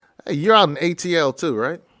Hey, you're out in ATL too,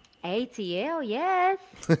 right? ATL, yes.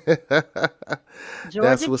 That's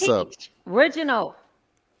Georgia what's up. peach, original.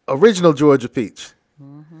 Original Georgia peach.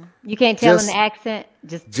 You can't tell in the Just accent.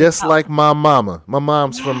 Just just talk. like my mama. My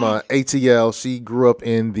mom's from Yes, ATL. She grew up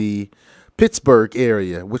in the Pittsburgh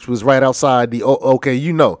area, which was right outside the. Okay,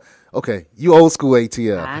 you know. Okay, you old school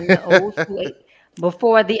ATL. I'm the old school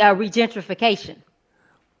before the regentrification.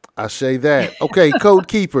 I say that. Okay, code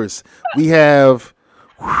keepers. We have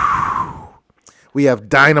we have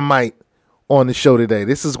dynamite on the show today.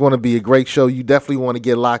 This is going to be a great show. You definitely want to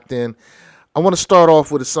get locked in. I want to start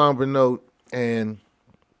off with a somber note and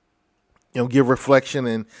give reflection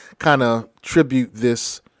and kind of tribute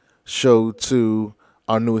this show to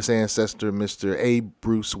our newest ancestor, Mr. A.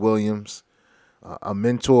 Bruce Williams, a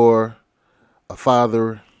mentor, a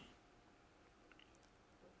father.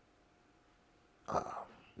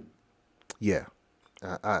 Yeah,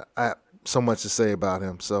 I so much to say about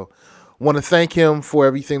him. So, want to thank him for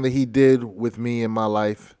everything that he did with me in my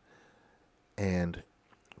life, and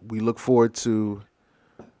we look forward to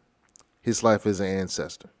his life as an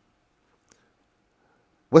ancestor.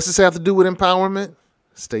 What's this have to do with empowerment?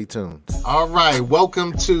 Stay tuned. All right,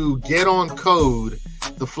 welcome to Get On Code,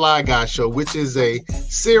 the Fly Guy Show, which is a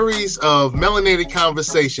series of melanated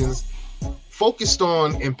conversations focused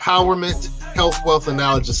on empowerment, health, wealth, and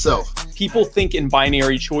knowledge of self. People think in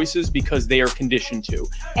binary choices because they are conditioned to.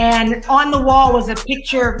 And on the wall was a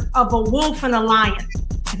picture of a wolf and a lion.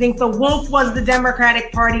 I think the wolf was the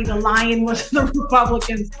Democratic Party, the lion was the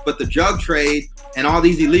Republicans. But the drug trade and all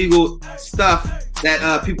these illegal stuff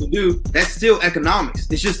that people do, that's still economics.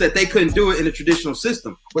 It's just that they couldn't do it in the traditional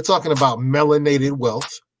system. We're talking about melanated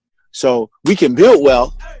wealth. So we can build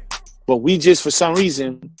wealth, but we just, for some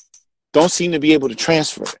reason, don't seem to be able to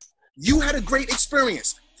transfer it. You had a great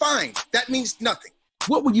experience. Fine. That means nothing.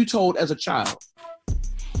 What were you told as a child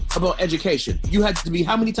about education? You had to be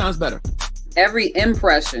how many times better? Every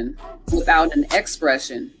impression without an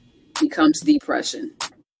expression becomes depression.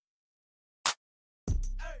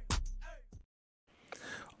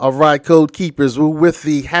 All right, Code Keepers, we're with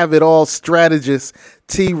the Have It All strategist,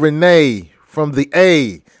 T. Renee from the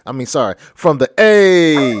A. From the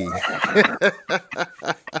A.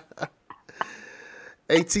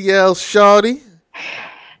 ATL Shawty.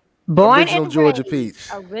 Born Original and Georgia raised, Peach.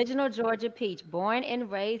 original Georgia peach. Born and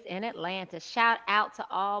raised in Atlanta. Shout out to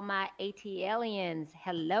all my ATLians.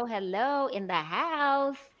 Hello, hello in the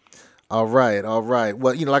house. All right, all right.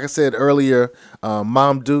 Well, like I said earlier,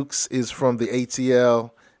 Mom Dukes is from the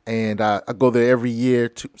ATL, and I go there every year,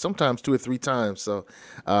 sometimes 2 or 3 times. So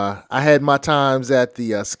I had my times at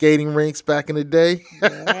the skating rinks back in the day.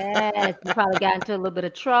 Yes, you probably got into a little bit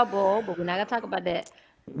of trouble, but we're not gonna talk about that.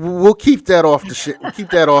 We'll keep that off the shit.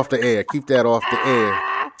 Keep that off the air. Keep that off the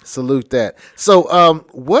air. Salute that. So,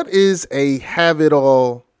 what is a have it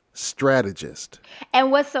all strategist?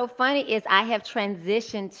 And what's so funny is I have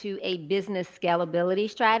transitioned to a business scalability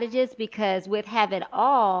strategist because with Have It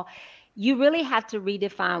All, you really have to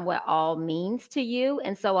redefine what all means to you.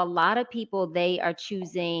 And so a lot of people, they are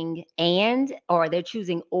choosing and, or they're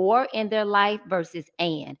choosing or in their life versus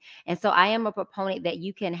and. And so I am a proponent that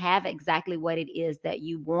you can have exactly what it is that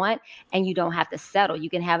you want and you don't have to settle. You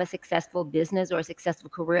can have a successful business or a successful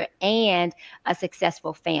career and a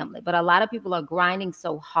successful family. But a lot of people are grinding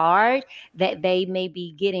so hard that they may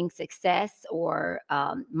be getting success or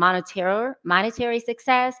monetary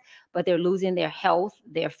success, but they're losing their health,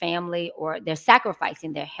 their family, or they're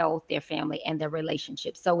sacrificing their health, their family, and their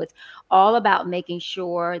relationships. So it's all about making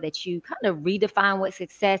sure that you kind of redefine what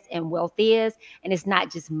success and wealth is. And it's not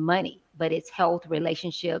just money, but it's health,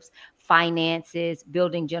 relationships, finances,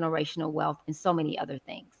 building generational wealth, and so many other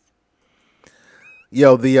things.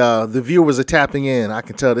 Yo, the viewers are tapping in. I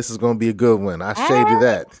can tell this is going to be a good one. I shaded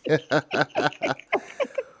that.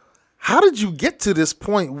 How did you get to this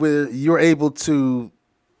point where you're able to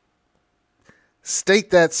state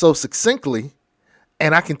that so succinctly,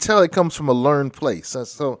 and I can tell it comes from a learned place.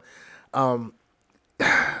 So, I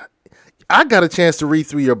got a chance to read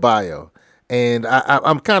through your bio, and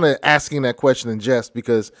I'm kind of asking that question in jest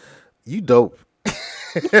because you dope.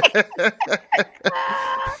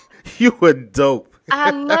 You were dope.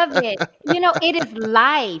 I love it. It is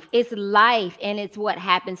life. It's life and it's what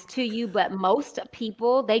happens to you. But most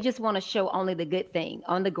people, they just want to show only the good thing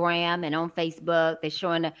on the gram and on Facebook. They're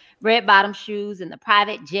showing the red bottom shoes and the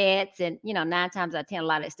private jets. And, 9 times out of 10, a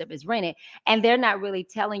lot of that stuff is rented. And they're not really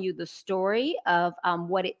telling you the story of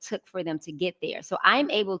what it took for them to get there. So I'm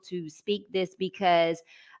able to speak this because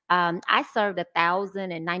I served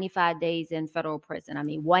 1,095 days in federal prison. I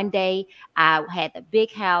mean, one day I had the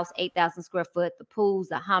big house, 8,000 square foot, the pools,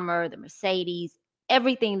 the Hummer, the Mercedes,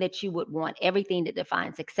 everything that you would want, everything that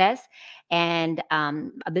defines success. And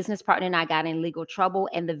a business partner and I got in legal trouble.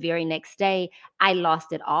 And the very next day, I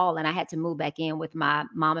lost it all. And I had to move back in with my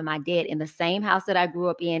mom and my dad in the same house that I grew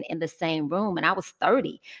up in the same room. And I was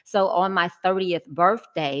 30. So on my 30th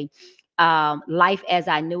birthday, life as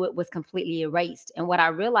I knew it was completely erased. And what I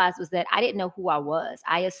realized was that I didn't know who I was.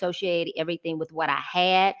 I associated everything with what I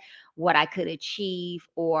had, what I could achieve,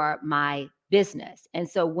 or my business. And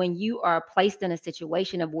so when you are placed in a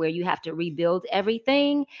situation of where you have to rebuild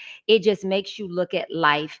everything, it just makes you look at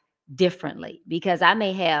life differently, because I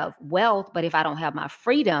may have wealth, but if I don't have my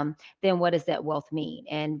freedom, then what does that wealth mean?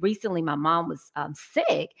 And recently my mom was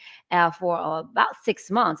sick for about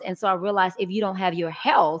 6 months. And so I realized if you don't have your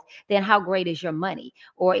health, then how great is your money?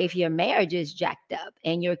 Or if your marriage is jacked up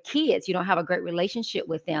and your kids, you don't have a great relationship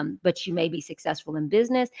with them, but you may be successful in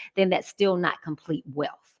business, then that's still not complete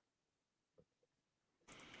wealth.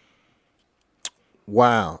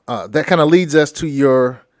 Wow. That kind of leads us to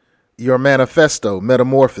your manifesto,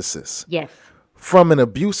 Metamorphosis. Yes. From an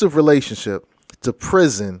abusive relationship to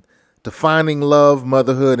prison to finding love,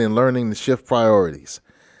 motherhood, and learning to shift priorities.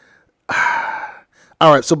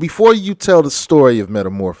 All right. So before you tell the story of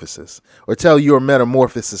Metamorphosis, or tell your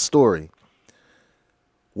Metamorphosis story,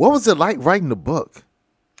 what was it like writing the book?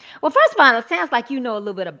 Well, first of all, it sounds like you know a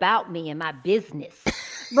little bit about me and my business.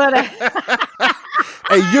 But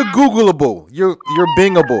hey, you're Googleable. You're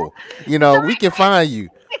Bingable. You know, we can find you.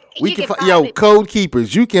 We can find Code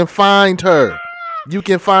Keepers. You can find her. You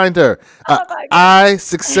can find her.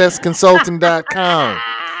 iSuccessConsulting.com.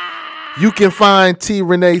 You can find T.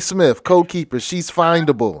 Renee Smith, Code Keepers. She's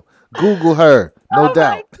findable. Google her, no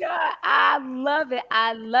doubt. My God. I love it.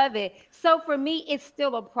 I love it. So for me, it's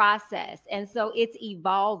still a process. And so it's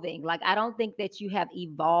evolving. Like, I don't think that you have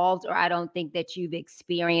evolved, or I don't think that you've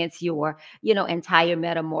experienced your, entire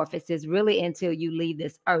metamorphosis really until you leave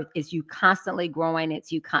this earth. It's you constantly growing.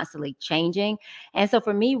 It's you constantly changing. And so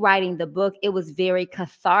for me, writing the book, it was very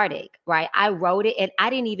cathartic, right? I wrote it and I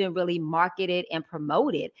didn't even really market it and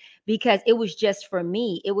promote it, because it was just for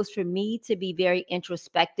me. It was for me to be very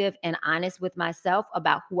introspective and honest with myself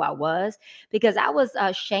about who I was, because I was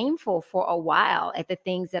shameful for a while at the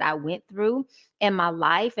things that I went through in my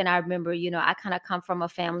life. And I remember, I kind of come from a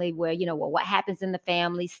family where, what happens in the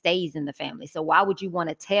family stays in the family. So why would you want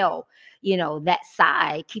to tell, that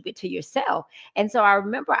side? Keep it to yourself. And so I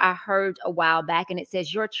remember I heard a while back, and it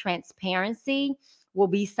says your transparency will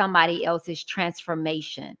be somebody else's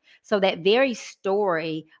transformation. So that very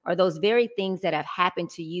story, or those very things that have happened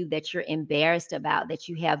to you that you're embarrassed about, that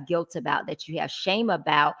you have guilt about, that you have shame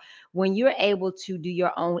about, when you're able to do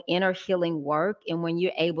your own inner healing work, and when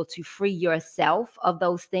you're able to free yourself of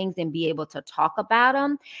those things and be able to talk about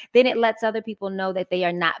them, then it lets other people know that they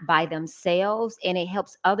are not by themselves, and it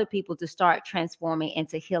helps other people to start transforming and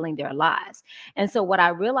to healing their lives. And so what I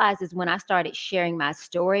realized is when I started sharing my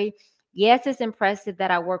story, yes, it's impressive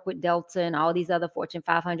that I work with Delta and all these other Fortune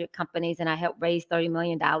 500 companies, and I help raise $30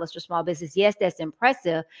 million for small business. Yes, that's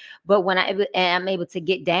impressive. But when I'm able to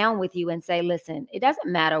get down with you and say, listen, it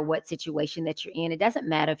doesn't matter what situation that you're in. It doesn't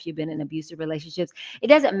matter if you've been in abusive relationships. It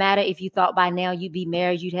doesn't matter if you thought by now you'd be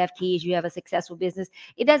married, you'd have kids, you have a successful business.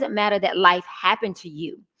 It doesn't matter that life happened to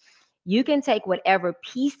you. You can take whatever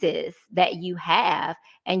pieces that you have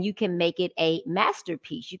and you can make it a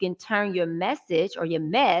masterpiece. You can turn your message or your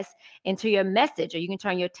mess into your message, or you can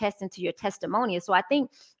turn your test into your testimonial. So I think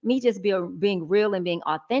me just being real and being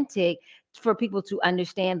authentic for people to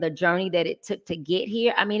understand the journey that it took to get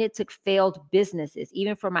here. I mean, it took failed businesses.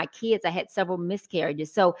 Even for my kids, I had several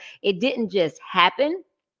miscarriages. So it didn't just happen.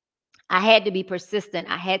 I had to be persistent.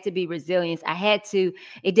 I had to be resilient. It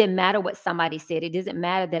didn't matter what somebody said. It doesn't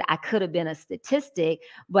matter that I could have been a statistic,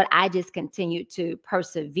 but I just continued to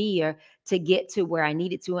persevere to get to where I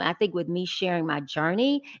needed to. And I think with me sharing my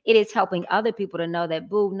journey, it is helping other people to know that,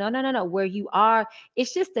 boo, no. Where you are,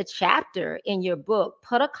 it's just a chapter in your book.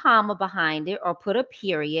 Put a comma behind it or put a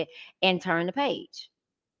period and turn the page.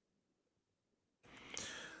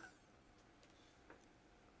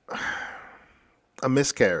 A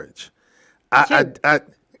miscarriage.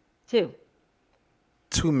 Two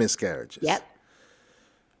miscarriages. Yep.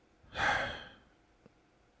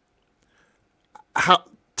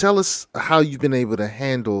 Tell us how you've been able to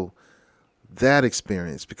handle that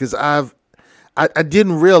experience, because I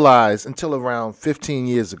didn't realize until around 15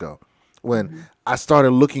 years ago when I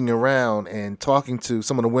started looking around and talking to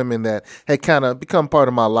some of the women that had kind of become part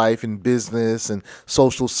of my life in business and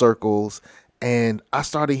social circles. And I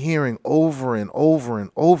started hearing over and over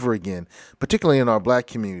and over again, particularly in our Black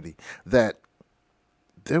community, that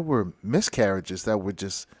there were miscarriages that were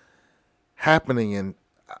just happening. And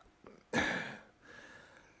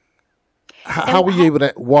How were you able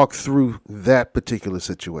to walk through that particular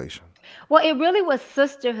situation? Well, it really was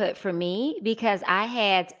sisterhood for me because I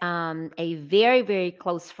had a very, very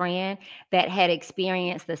close friend that had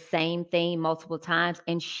experienced the same thing multiple times.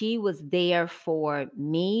 And she was there for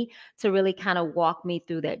me to really kind of walk me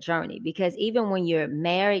through that journey. Because even when you're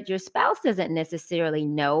married, your spouse doesn't necessarily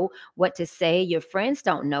know what to say. Your friends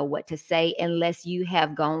don't know what to say unless you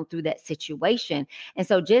have gone through that situation. And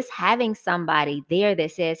so just having somebody there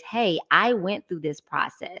that says, hey, I went through this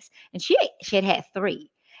process. And she had three,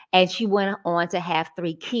 and she went on to have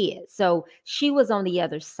three kids. So she was on the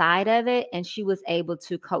other side of it and she was able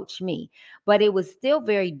to coach me. But it was still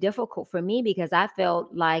very difficult for me because I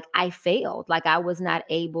felt like I failed, like I was not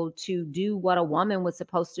able to do what a woman was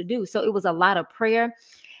supposed to do. So it was a lot of prayer.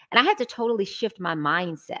 And I had to totally shift my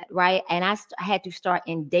mindset, right? And I had to start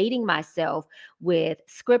in dating myself with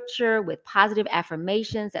scripture, with positive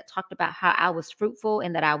affirmations that talked about how I was fruitful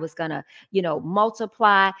and that I was going to,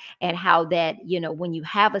 multiply, and how that, when you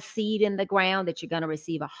have a seed in the ground, that you're going to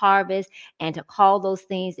receive a harvest, and to call those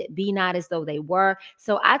things that be not as though they were.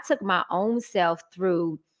 So I took my own self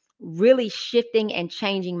through really shifting and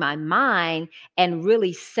changing my mind and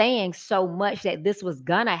really saying so much that this was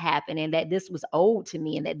gonna happen and that this was owed to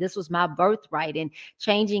me and that this was my birthright, and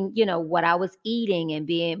changing, what I was eating and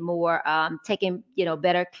being more taking,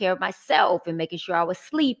 better care of myself and making sure I was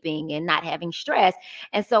sleeping and not having stress.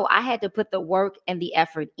 And so I had to put the work and the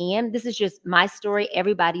effort in. This is just my story.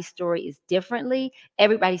 Everybody's story is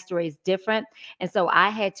everybody's story is different. And so I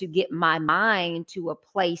had to get my mind to a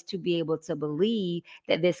place to be able to believe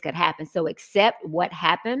that this could happen. So accept what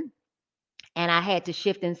happened. And I had to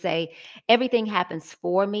shift and say, everything happens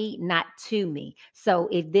for me, not to me. So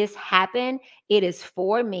if this happened, it is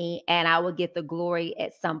for me and I will get the glory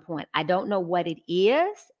at some point. I don't know what it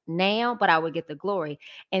is now, but I will get the glory.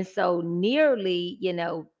 And so nearly,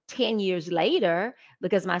 10 years later,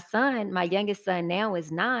 because my youngest son now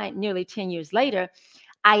is 9, nearly 10 years later,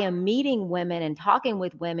 I am meeting women and talking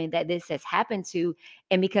with women that this has happened to.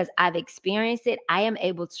 And because I've experienced it, I am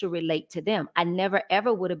able to relate to them. I never,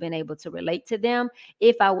 ever would have been able to relate to them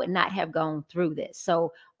if I would not have gone through this.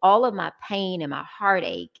 So all of my pain and my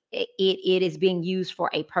heartache, it is being used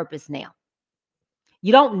for a purpose now.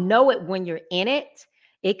 You don't know it when you're in it.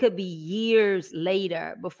 It could be years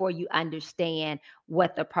later before you understand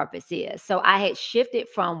what the purpose is. So I had shifted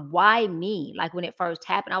from why me? Like when it first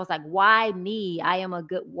happened, I was like, why me? I am a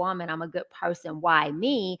good woman. I'm a good person. Why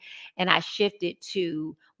me? And I shifted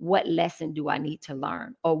to what lesson do I need to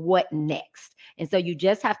learn, or what next? And so you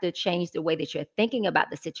just have to change the way that you're thinking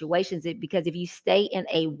about the situations, because if you stay in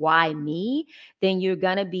a why me, then you're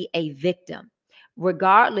going to be a victim.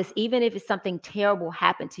 Regardless, even if it's something terrible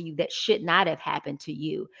happened to you that should not have happened to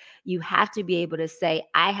you, you have to be able to say,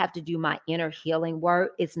 I have to do my inner healing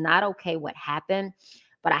work. It's not okay what happened,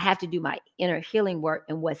 but I have to do my inner healing work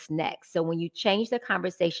and what's next. So when you change the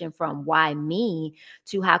conversation from why me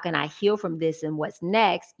to how can I heal from this and what's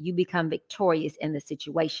next, you become victorious in the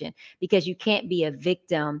situation, because you can't be a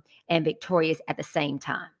victim and victorious at the same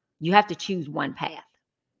time. You have to choose one path.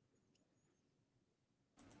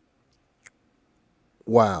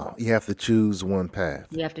 Wow. You have to choose one path.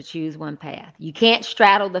 You have to choose one path. You can't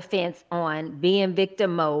straddle the fence on being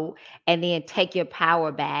victim mode and then take your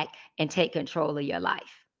power back and take control of your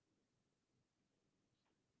life.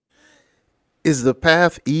 Is the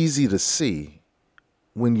path easy to see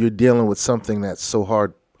when you're dealing with something that's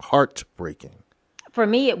so heartbreaking? For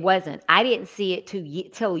me, it wasn't. I didn't see it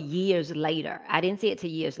till years later.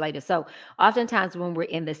 So oftentimes when we're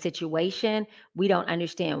in the situation, we don't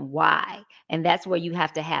understand why. And that's where you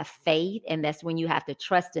have to have faith. And that's when you have to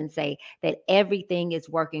trust and say that everything is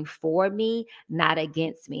working for me, not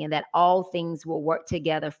against me, and that all things will work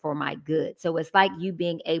together for my good. So it's like you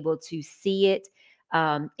being able to see it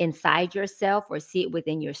inside yourself, or see it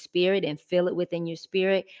within your spirit and feel it within your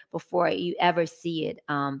spirit before you ever see it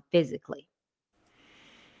physically.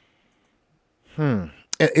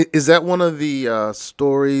 Is that one of the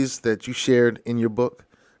stories that you shared in your book?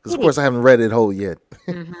 Because, of course, I haven't read it whole yet.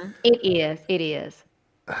 It is.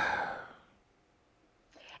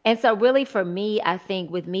 And so really for me, I think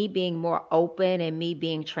with me being more open and me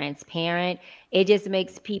being transparent, it just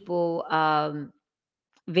makes people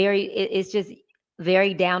it's just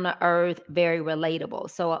very down to earth, very relatable.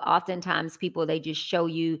 So oftentimes people, they just show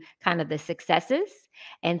you kind of the successes.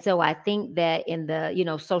 And so I think that in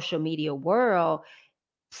the, social media world,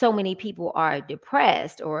 so many people are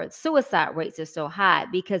depressed, or suicide rates are so high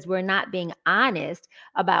because we're not being honest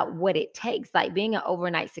about what it takes. Like being an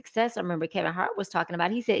overnight success, I remember Kevin Hart was talking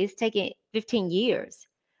about, he said it's taken 15 years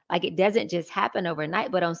Like it doesn't just happen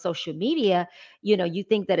overnight, but on social media, you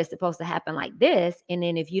think that it's supposed to happen like this. And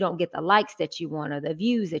then if you don't get the likes that you want or the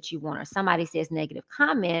views that you want, or somebody says negative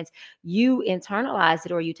comments, you internalize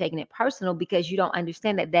it or you taking it personal because you don't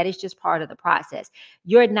understand that that is just part of the process.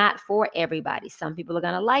 You're not for everybody. Some people are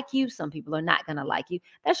going to like you. Some people are not going to like you.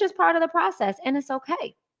 That's just part of the process, and it's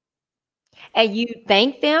okay. And you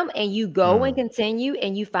thank them and you go and continue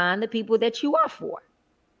and you find the people that you are for.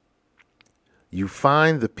 You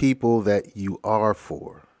find the people that you are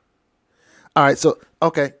for. All right. So,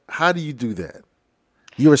 okay. How do you do that?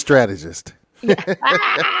 You're a strategist.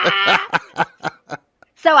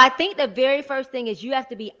 So I think the very first thing is you have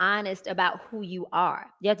to be honest about who you are.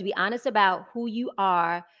 You have to be honest about who you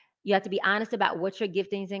are. You have to be honest about what your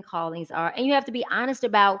giftings and callings are. And you have to be honest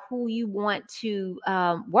about who you want to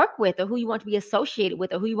work with, or who you want to be associated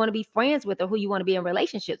with, or who you want to be friends with, or who you want to be in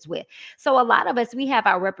relationships with. So a lot of us, we have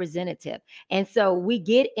our representative. And so we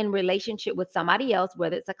get in relationship with somebody else,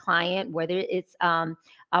 whether it's a client, whether it's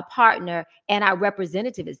a partner, and our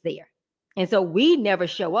representative is there. And so we never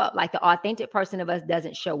show up. Like the authentic person of us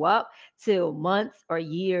doesn't show up till months or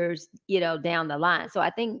years, down the line. So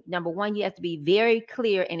I think number one, you have to be very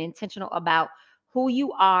clear and intentional about who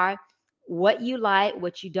you are, what you like,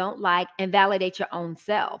 what you don't like, and validate your own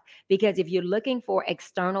self. Because if you're looking for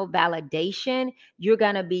external validation, you're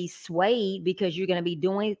going to be swayed because you're going to be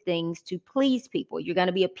doing things to please people. You're going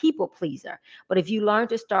to be a people pleaser. But if you learn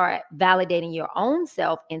to start validating your own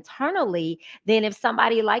self internally, then if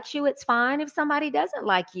somebody likes you, it's fine. If somebody doesn't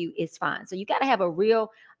like you, it's fine. So you got to have a real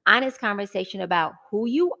honest conversation about who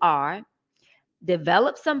you are,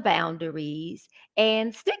 develop some boundaries,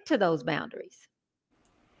 and stick to those boundaries.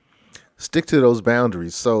 Stick to those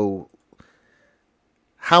boundaries. So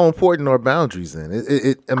how important are boundaries then?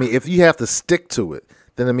 I mean, if you have to stick to it,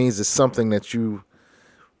 then it means it's something that you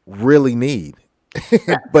really need.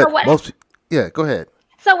 But go ahead.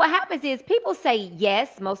 So what happens is people say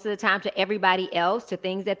yes most of the time to everybody else, to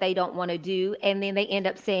things that they don't want to do. And then they end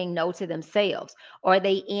up saying no to themselves, or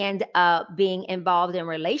they end up being involved in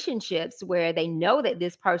relationships where they know that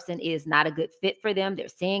this person is not a good fit for them. They're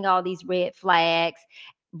seeing all these red flags,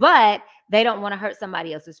 but they don't want to hurt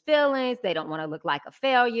somebody else's feelings. They don't want to look like a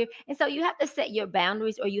failure. And so you have to set your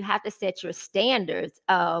boundaries, or you have to set your standards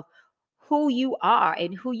of who you are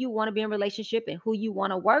and who you want to be in relationship and who you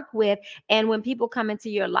want to work with. And when people come into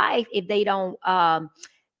your life, if they don't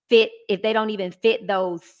even fit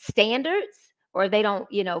those standards, or they don't,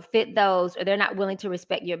 fit those, or they're not willing to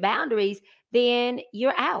respect your boundaries, then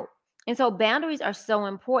you're out. And so boundaries are so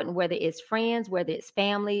important, whether it's friends, whether it's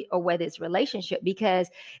family, or whether it's relationship, because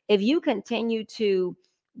if you continue to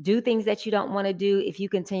do things that you don't want to do, if you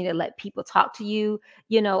continue to let people talk to you,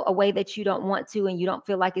 a way that you don't want to, and you don't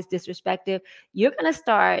feel like it's disrespectful, you're going to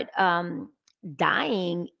start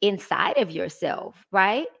dying inside of yourself,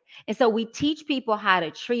 right? And so we teach people how to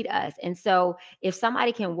treat us. And so if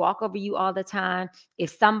somebody can walk over you all the time,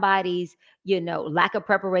 if somebody's, lack of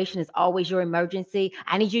preparation is always your emergency,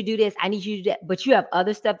 I need you to do this, I need you to do that, but you have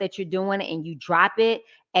other stuff that you're doing and you drop it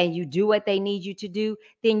and you do what they need you to do,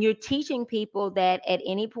 then you're teaching people that at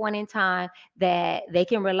any point in time that they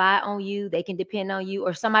can rely on you, they can depend on you,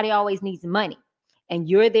 or somebody always needs money and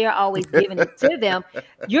you're there always giving it to them.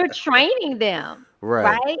 You're training them.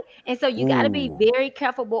 Right. And so you got to be very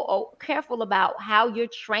careful about how you're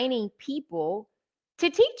training people to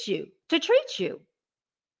teach you, to treat you.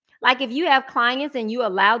 Like if you have clients and you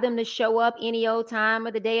allow them to show up any old time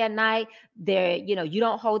of the day or night, you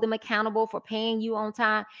don't hold them accountable for paying you on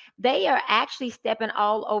time. They are actually stepping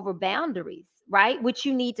all over boundaries, right? Which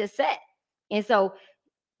you need to set. And so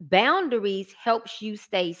boundaries helps you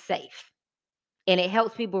stay safe, and it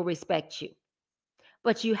helps people respect you.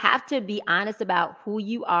 But you have to be honest about who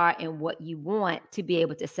you are and what you want to be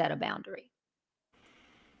able to set a boundary.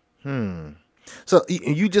 So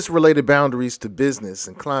you just related boundaries to business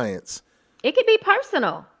and clients. It could be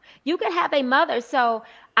personal. You could have a mother. So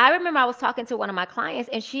I remember I was talking to one of my clients,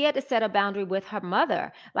 and she had to set a boundary with her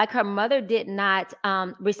mother. Like her mother did not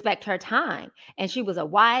respect her time. And she was a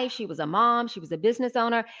wife, she was a mom, she was a business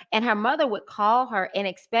owner. And her mother would call her and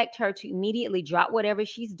expect her to immediately drop whatever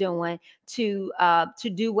she's doing to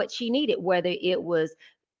do what she needed, whether it was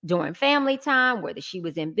during family time, whether she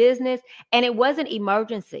was in business. And it wasn't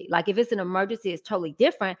emergency. Like if it's an emergency, it's totally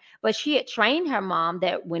different. But she had trained her mom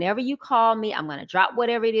that whenever you call me, I'm going to drop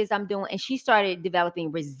whatever it is I'm doing. And she started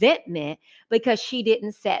developing resentment because she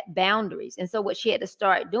didn't set boundaries. And so what she had to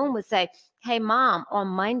start doing was say, hey, mom, on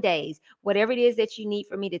Mondays, whatever it is that you need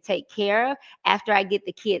for me to take care of, after I get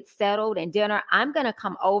the kids settled and dinner, I'm going to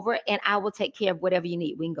come over and I will take care of whatever you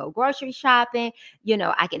need. We can go grocery shopping.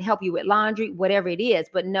 I can help you with laundry, whatever it is.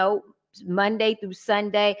 But no, Monday through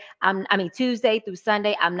Sunday, Tuesday through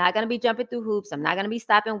Sunday, I'm not going to be jumping through hoops. I'm not going to be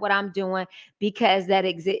stopping what I'm doing because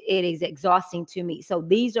it is exhausting to me. So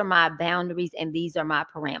these are my boundaries and these are my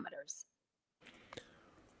parameters.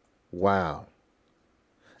 Wow.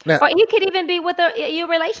 Now, or you could even be with your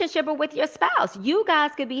relationship or with your spouse. You guys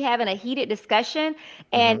could be having a heated discussion,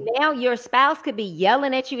 and now your spouse could be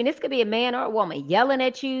yelling at you, and this could be a man or a woman yelling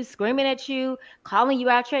at you, screaming at you, calling you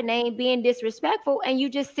out your name, being disrespectful, and you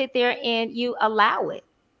just sit there and you allow it,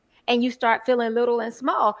 and you start feeling little and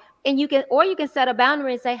small. And you can set a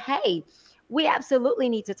boundary and say, hey, we absolutely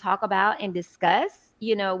need to talk about and discuss,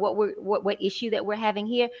 what issue that we're having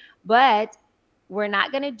here, but we're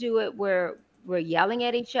not going to do it where we're yelling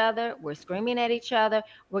at each other, we're screaming at each other.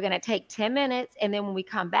 We're going to take 10 minutes, and then when we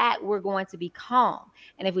come back, we're going to be calm.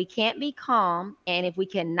 And if we can't be calm, and if we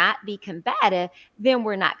cannot be combative, then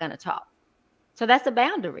we're not going to talk. So that's a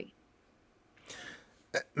boundary.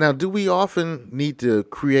 Now, do we often need to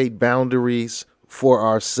create boundaries for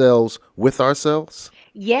ourselves with ourselves?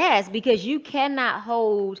 Yes, because you cannot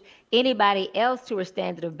hold anybody else to a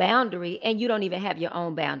standard of boundary, and you don't even have your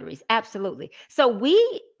own boundaries. Absolutely. So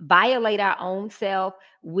we violate our own self.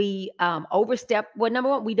 We overstep. Well, number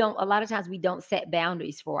one, a lot of times we don't set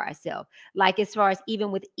boundaries for ourselves. Like as far as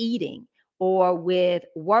even with eating or with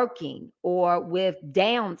working or with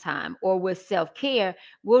downtime or with self-care,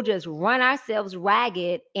 we'll just run ourselves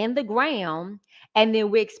ragged in the ground, and then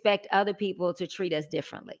we expect other people to treat us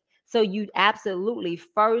differently. So you absolutely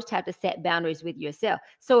first have to set boundaries with yourself.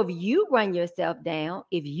 So if you run yourself down,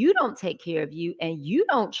 if you don't take care of you and you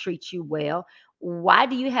don't treat you well, why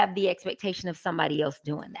do you have the expectation of somebody else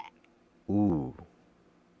doing that? Ooh.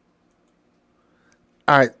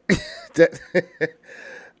 All right.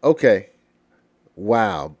 Okay.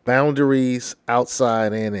 Wow. Boundaries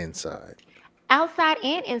outside and inside. Outside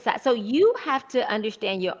and inside. So you have to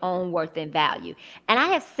understand your own worth and value. And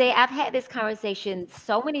I've had this conversation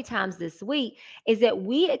so many times this week, is that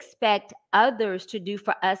we expect others to do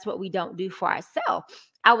for us what we don't do for ourselves.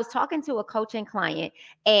 I was talking to a coaching client,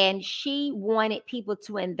 and she wanted people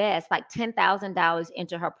to invest like $10,000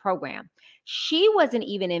 into her program. She wasn't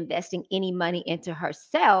even investing any money into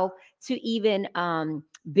herself to even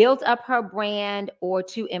build up her brand or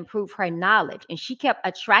to improve her knowledge. And she kept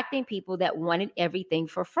attracting people that wanted everything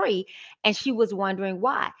for free. And she was wondering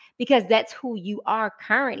why, because that's who you are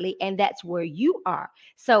currently, and that's where you are.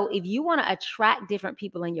 So if you want to attract different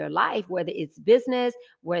people in your life, whether it's business,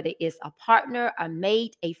 whether it's a partner, a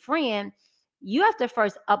mate, a friend, you have to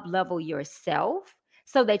first up level yourself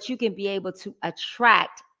so that you can be able to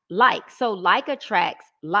attract like. So like attracts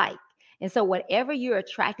like. And so whatever you're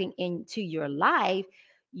attracting into your life,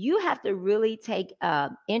 you have to really take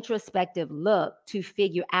an introspective look to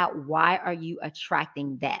figure out, why are you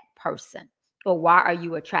attracting that person? Or why are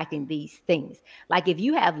you attracting these things? Like if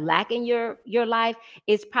you have lack in your life,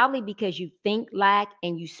 it's probably because you think lack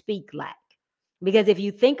and you speak lack. Because if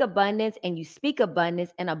you think abundance and you speak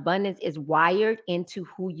abundance, and abundance is wired into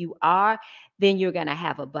who you are, then you're going to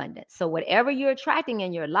have abundance. So whatever you're attracting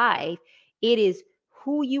in your life, it is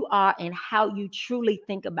who you are and how you truly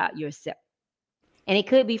think about yourself. And it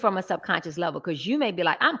could be from a subconscious level, because you may be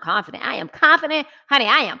like, I'm confident. I am confident. Honey,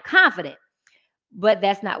 I am confident. But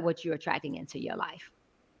that's not what you're attracting into your life.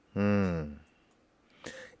 In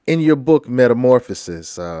your book,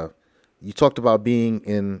 Metamorphosis, you talked about being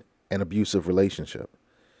in an abusive relationship.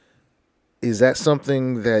 Is that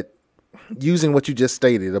something that, using what you just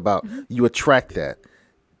stated about you attract that,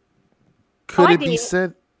 could it be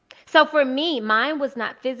said? So for me, mine was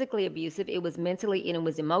not physically abusive. It was mentally and it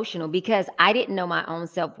was emotional, because I didn't know my own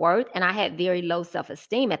self-worth, and I had very low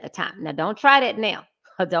self-esteem at the time. Now, don't try that now.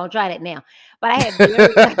 Don't try that now. But I had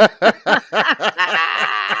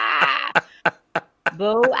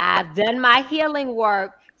boo, I've done my healing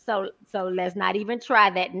work. So let's not even try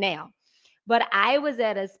that now. But I was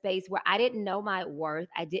at a space where I didn't know my worth.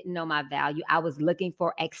 I didn't know my value. I was looking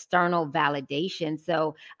for external validation.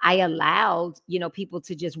 So I allowed, people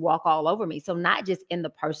to just walk all over me. So not just in the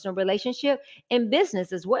personal relationship, in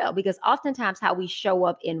business as well, because oftentimes how we show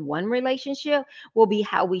up in one relationship will be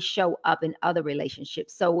how we show up in other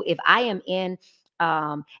relationships. So if I am in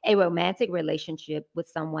a romantic relationship with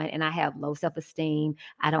someone and I have low self-esteem,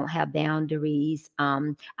 I don't have boundaries,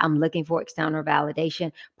 I'm looking for external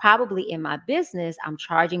validation, probably in my business, I'm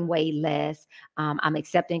charging way less. I'm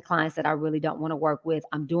accepting clients that I really don't want to work with.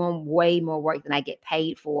 I'm doing way more work than I get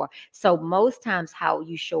paid for. So most times how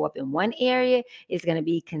you show up in one area is going to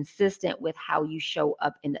be consistent with how you show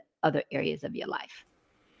up in the other areas of your life.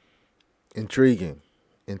 Intriguing.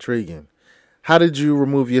 Intriguing. How did you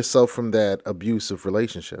remove yourself from that abusive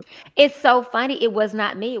relationship? It's so funny. It was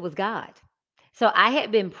not me, it was God. So I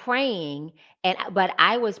had been praying but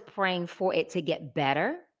I was praying for it to get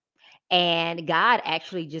better. And God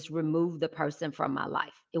actually just removed the person from my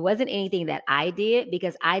life. It wasn't anything that I did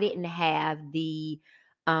because I didn't have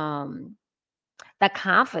um the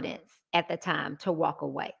confidence at the time to walk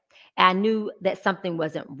away. I knew that something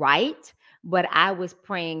wasn't right, but I was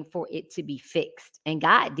praying for it to be fixed. And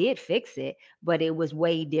God did fix it, but it was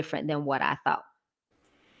way different than what I thought.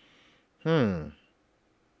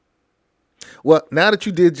 Well, now that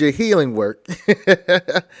you did your healing work,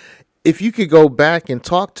 if you could go back and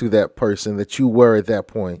talk to that person that you were at that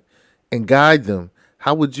point and guide them,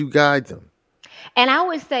 how would you guide them? And I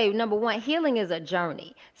would say, number one, healing is a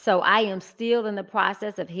journey. So I am still in the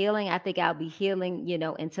process of healing. I think I'll be healing,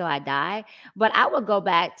 until I die. But I would go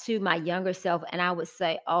back to my younger self and I would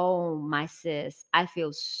say, oh, my sis, I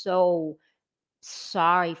feel so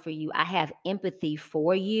sorry for you. I have empathy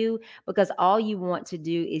for you because all you want to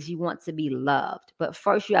do is you want to be loved. But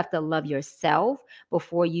first, you have to love yourself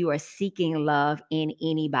before you are seeking love in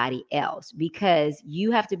anybody else because you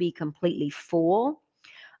have to be completely full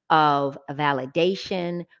of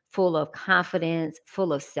validation, full of confidence,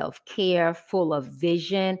 full of self-care, full of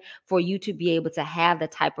vision for you to be able to have the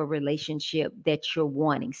type of relationship that you're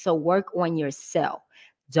wanting. So work on yourself.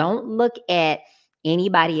 Don't look at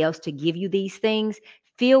anybody else to give you these things.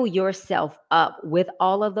 Fill yourself up with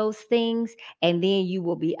all of those things, and then you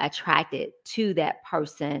will be attracted to that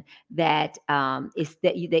person that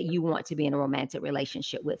that you want to be in a romantic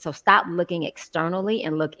relationship with. So stop looking externally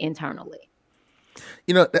and look internally.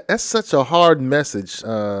 That's such a hard message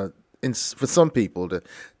for some people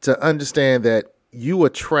to understand that you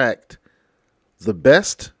attract the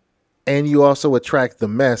best and you also attract the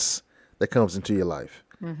mess that comes into your life.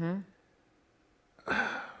 Mm-hmm.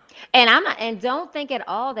 And don't think at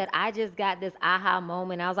all that I just got this aha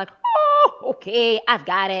moment. I was like, oh, okay, I've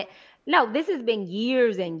got it. No, this has been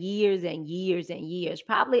years and years and years and years,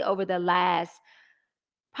 probably over the last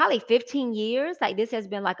 15 years. Like this has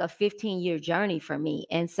been like a 15-year journey for me.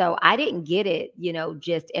 And so I didn't get it,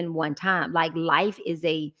 just in one time. Like life is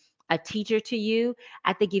a teacher to you.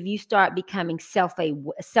 I think if you start becoming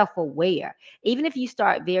self-aware, even if you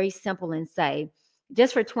start very simple and say,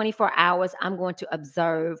 just for 24 hours, I'm going to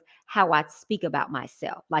observe how I speak about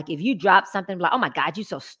myself. Like if you drop something like, oh my God, you're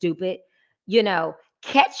so stupid,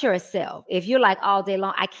 catch yourself. If you're like all day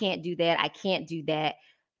long, I can't do that, I can't do that.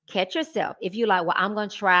 Catch yourself. If you're like, well, I'm going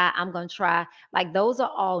to try. Like those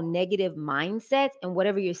are all negative mindsets. And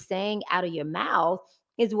whatever you're saying out of your mouth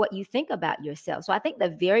is what you think about yourself. So I think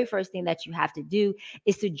the very first thing that you have to do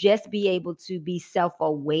is to just be able to be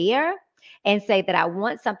self-aware and say that I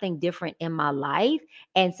want something different in my life.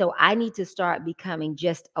 And so I need to start becoming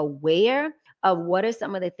just aware of what are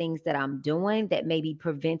some of the things that I'm doing that may be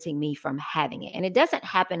preventing me from having it. And it doesn't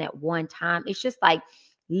happen at one time. It's just like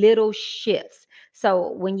little shifts.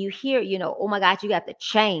 So when you hear, oh my God, you got to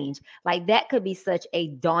change, like that could be such a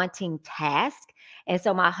daunting task. And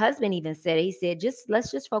so my husband even said, he said,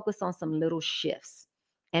 let's just focus on some little shifts.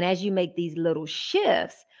 And as you make these little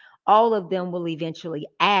shifts, all of them will eventually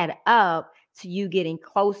add up to you getting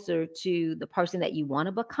closer to the person that you want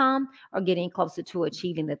to become or getting closer to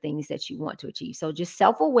achieving the things that you want to achieve. So just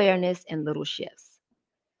self-awareness and little shifts.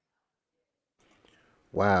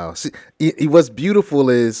 Wow. See, what's beautiful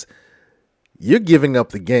is you're giving up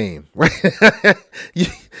the game, right?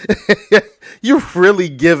 You're really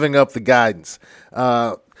giving up the guidance.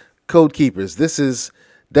 Code Keepers, this is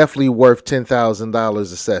definitely worth $10,000 a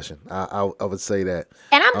session. I would say that.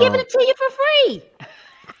 And I'm giving it to you for free.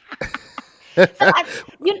 So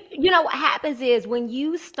what happens is when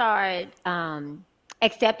you start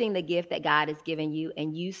accepting the gift that God has given you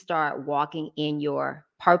and you start walking in your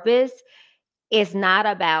purpose, it's not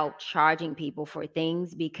about charging people for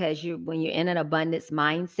things because when you're in an abundance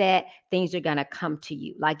mindset, things are going to come to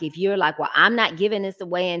you. Like if you're like, well, I'm not giving this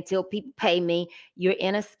away until people pay me, you're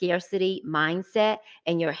in a scarcity mindset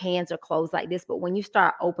and your hands are closed like this. But when you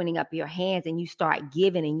start opening up your hands and you start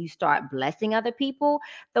giving and you start blessing other people,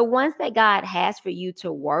 the ones that God has for you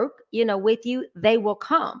to work, with you, they will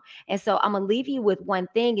come. And so I'm going to leave you with one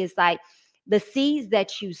thing is like, The seeds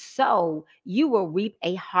that you sow, you will reap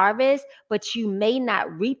a harvest, but you may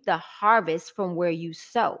not reap the harvest from where you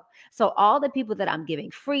sow. So all the people that I'm giving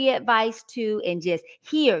free advice to and just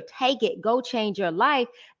here, take it, go change your life,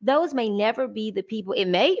 those may never be the people. It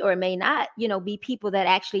may or it may not, be people that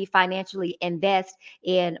actually financially invest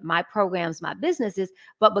in my programs, my businesses.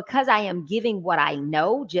 But because I am giving what I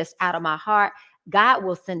know just out of my heart, God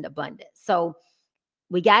will send abundance. So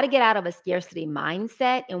we got to get out of a scarcity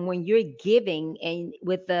mindset. And when you're giving and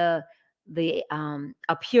with a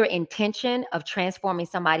pure intention of transforming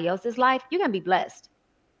somebody else's life, you're going to be blessed.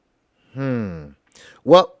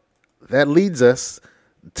 Well, that leads us.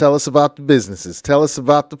 Tell us about the businesses. Tell us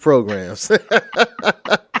about the programs.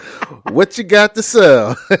 What you got to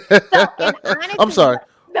sell? Honestly, I'm sorry.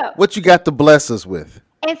 No. What you got to bless us with?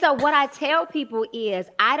 And so what I tell people is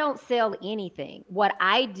I don't sell anything. What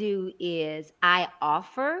I do is I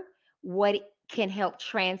offer what can help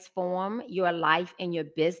transform your life and your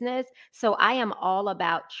business. So I am all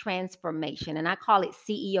about transformation, and I call it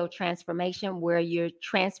CEO transformation, where you're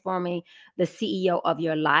transforming the CEO of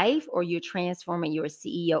your life or you're transforming your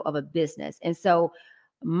CEO of a business. And so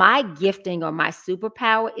my gifting or my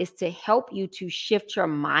superpower is to help you to shift your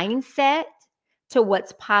mindset to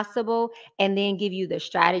what's possible and then give you the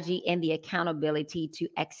strategy and the accountability to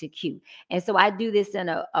execute. And so I do this in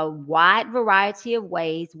a wide variety of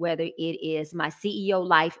ways, whether it is my CEO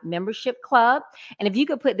Life membership club. And if you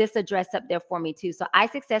could put this address up there for me too. So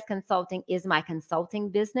iSuccess Consulting is my consulting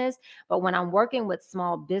business, but when I'm working with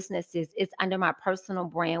small businesses, it's under my personal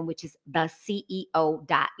brand, which is the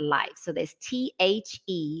CEO.life. So there's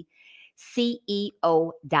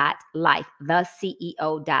CEO.life, the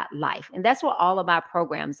CEO.life. And that's what all of our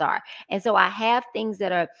programs are. And so I have things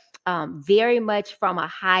that are very much from a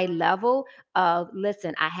high level of,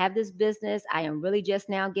 listen, I have this business. I am really just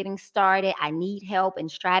now getting started. I need help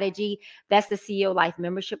and strategy. That's the CEO Life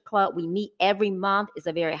Membership Club. We meet every month. It's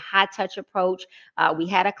a very high touch approach. We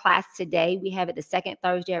had a class today. We have it the second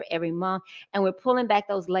Thursday of every month. And we're pulling back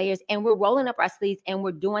those layers and we're rolling up our sleeves and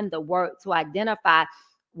we're doing the work to identify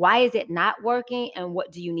why is it not working and what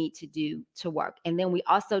do you need to do to work. And then we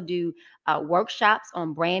also do workshops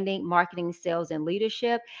on branding, marketing, sales, and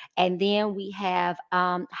leadership. And then we have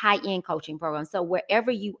high-end coaching programs. So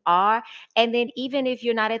wherever you are, and then even if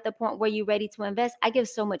you're not at the point where you're ready to invest, I give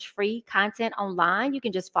so much free content online. You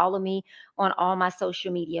can just follow me on all my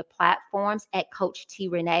social media platforms at Coach T.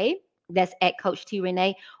 Renee. That's at Coach T.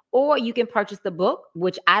 Renee. Or you can purchase the book,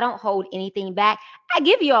 which I don't hold anything back. I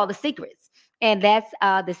give you all the secrets. And that's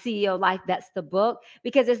the CEO Life. That's the book,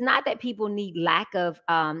 because it's not that people need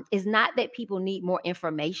it's not that people need more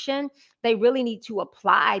information. They really need to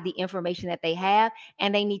apply the information that they have,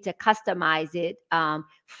 and they need to customize it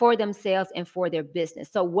for themselves and for their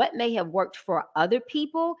business. So what may have worked for other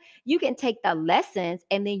people, you can take the lessons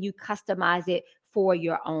and then you customize it for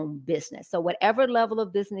your own business. So whatever level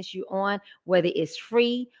of business you're on, whether it's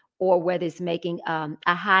free or whether it's making a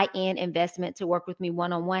high-end investment to work with me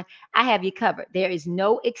one-on-one, I have you covered. There is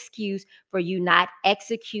no excuse for you not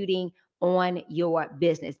executing on your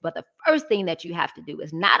business. But the first thing that you have to do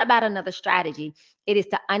is not about another strategy. It is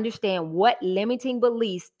to understand what limiting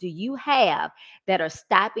beliefs do you have that are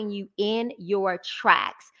stopping you in your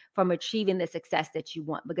tracks from achieving the success that you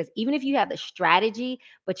want. Because even if you have the strategy,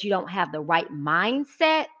 but you don't have the right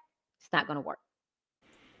mindset, it's not going to work.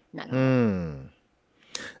 Not going to work.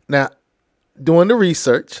 Now, doing the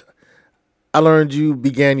research, I learned you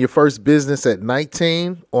began your first business at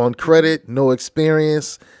 19 on credit, no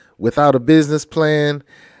experience, without a business plan.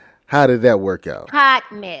 How did that work out? Hot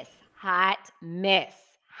mess.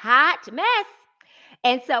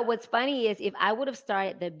 And so what's funny is if I would have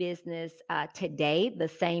started the business today the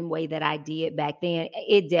same way that I did back then,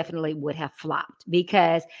 it definitely would have flopped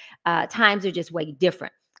because times are just way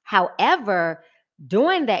different. However,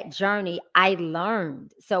 during that journey, I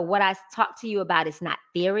learned. So what I talked to you about is not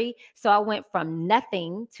theory. So I went from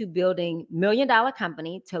nothing to building $1 million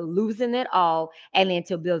company to losing it all and then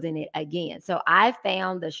to building it again. So I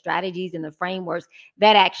found the strategies and the frameworks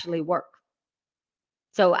that actually work.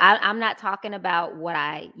 So I'm not talking about what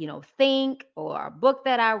I, think or a book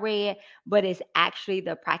that I read, but it's actually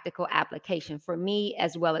the practical application for me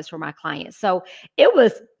as well as for my clients. So it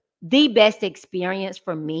was the best experience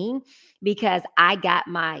for me because I got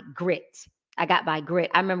my grit. I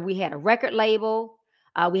remember we had a record label.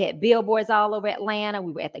 We had billboards all over Atlanta.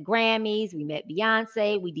 We were at the Grammys. We met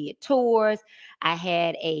Beyonce. We did tours. I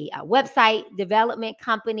had a website development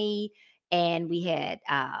company. And we had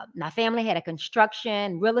my family had a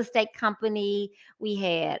construction real estate company. We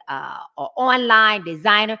had an online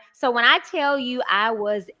designer. So when I tell you I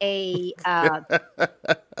was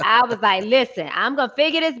I was like, listen, I'm going to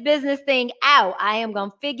figure this business thing out. I am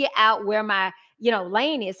going to figure out where my,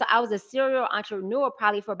 lane is. So I was a serial entrepreneur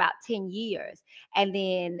probably for about 10 years. And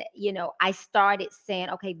then, I started saying,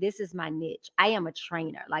 okay, this is my niche. I am a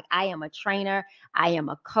trainer. Like I am a trainer. I am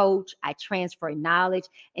a coach. I transfer knowledge.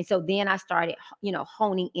 And so then I started,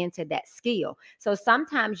 honing into that skill. So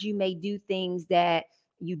sometimes you may do things that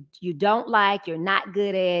you don't like, you're not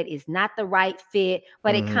good at, it's not the right fit,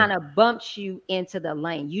 but it kind of bumps you into the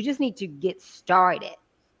lane. You just need to get started.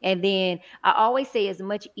 And then I always say it's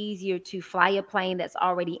much easier to fly a plane that's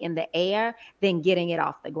already in the air than getting it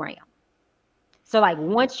off the ground. So like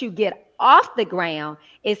once you get off the ground,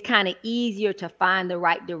 it's kind of easier to find the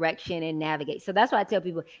right direction and navigate. So that's why I tell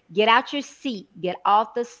people, get out your seat, get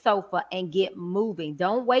off the sofa and get moving.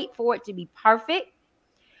 Don't wait for it to be perfect.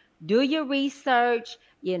 Do your research,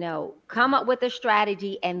 come up with a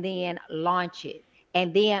strategy and then launch it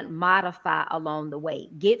and then modify along the way.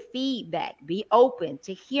 Get feedback, be open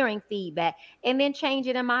to hearing feedback and then change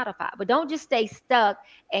it and modify. But don't just stay stuck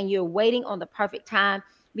and you're waiting on the perfect time,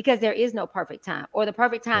 because there is no perfect time, or the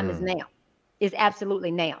perfect time is now. It's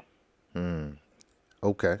absolutely now.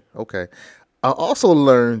 Okay. I also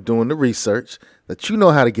learned doing the research that you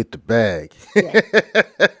know how to get the bag. Yeah.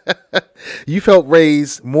 You've helped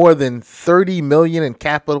raise more than $30 million in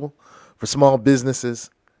capital for small businesses.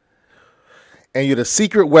 And you're the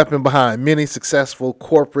secret weapon behind many successful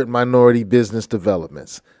corporate minority business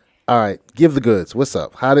developments. All right, give the goods. What's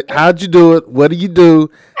up? How'd you do it? What do you do?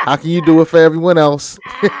 How can you do it for everyone else?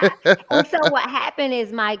 And so what happened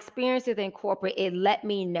is my experience within corporate, it let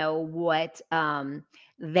me know what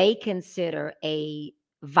they consider a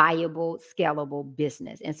viable, scalable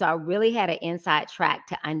business. And so I really had an inside track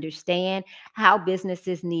to understand how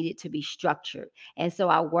businesses needed to be structured. And so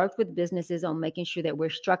I worked with businesses on making sure that we're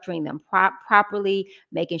structuring them properly,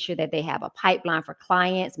 making sure that they have a pipeline for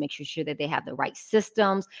clients, making sure that they have the right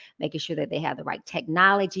systems, making sure that they have the right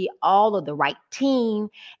technology, all of the right team.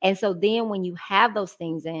 And so then when you have those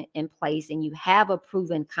things in place and you have a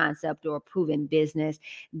proven concept or a proven business,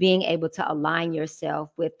 being able to align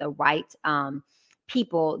yourself with the right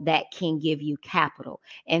people that can give you capital.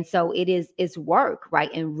 And so it's work, right?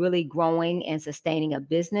 And really growing and sustaining a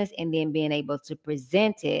business and then being able to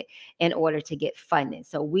present it in order to get funding.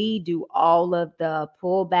 So we do all of the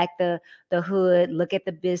pull back the hood, look at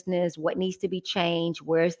the business, what needs to be changed,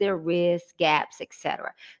 where's their risk, gaps,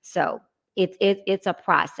 etc. So it's a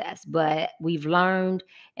process, but we've learned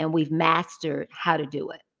and we've mastered how to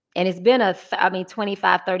do it. And it's been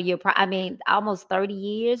 25, 30 year, almost 30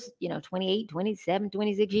 years, 28, 27,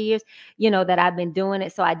 26 years, that I've been doing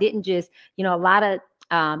it. So I didn't just, a lot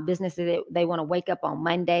of businesses, they want to wake up on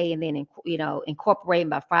Monday and then, incorporate, and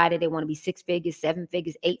by Friday, they want to be 6 figures, 7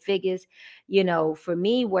 figures, 8 figures. For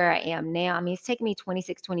me, where I am now, it's taken me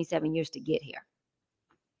 26, 27 years to get here.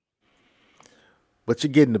 But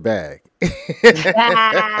you're getting the bag.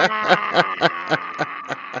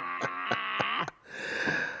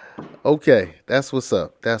 Okay, that's what's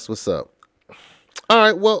up. All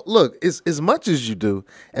right, well, look, as much as you do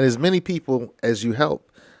and as many people as you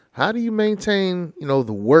help, how do you maintain, the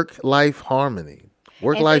work-life harmony,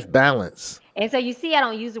 work-life balance? And so you see, I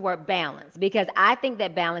don't use the word balance because I think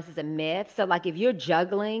that balance is a myth. So like if you're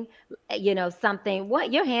juggling, something,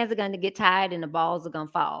 your hands are going to get tired and the balls are going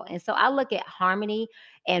to fall. And so I look at harmony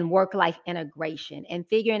and work-life integration and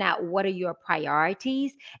figuring out what are your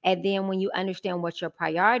priorities. And then when you understand what your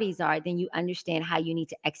priorities are, then you understand how you need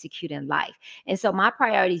to execute in life. And so my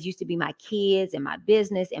priorities used to be my kids and my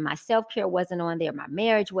business, and my self-care wasn't on there. My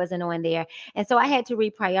marriage wasn't on there. And so I had to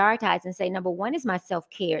reprioritize and say, number one is my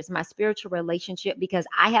self-care. It's my spiritual relationship, because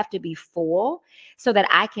I have to be full so that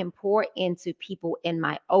I can pour into people in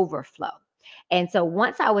my overflow. And so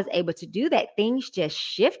once I was able to do that, things just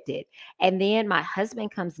shifted. And then my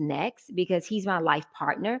husband comes next because he's my life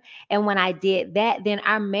partner. And when I did that, then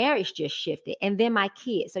our marriage just shifted. And then my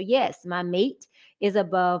kids. So yes, my mate is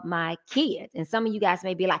above my kids. And some of you guys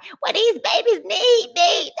may be like, well, these babies need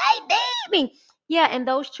me. They need me. Yeah, and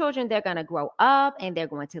those children, they're going to grow up and they're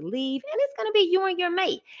going to leave, and it's going to be you and your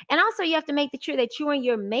mate. And also you have to make sure that you and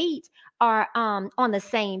your mate are on the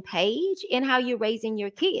same page in how you're raising your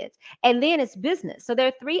kids. And then it's business. So there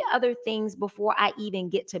are 3 other things before I even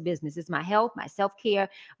get to business. It's my health, my self-care,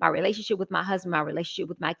 my relationship with my husband, my relationship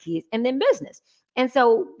with my kids, and then business. And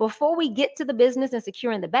so before we get to the business and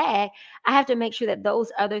securing the bag, I have to make sure that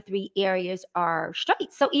those other 3 areas are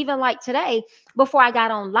straight. So even like today, before I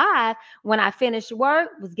got on live, when I finished work,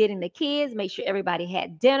 was getting the kids, make sure everybody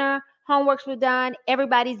had dinner, homeworks were done,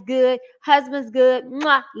 everybody's good, husband's good,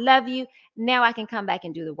 mwah, love you. Now I can come back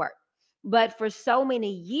and do the work. But for so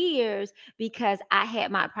many years, because I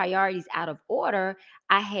had my priorities out of order,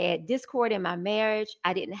 I had discord in my marriage.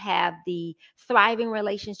 I didn't have the thriving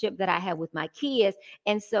relationship that I have with my kids.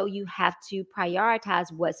 And so you have to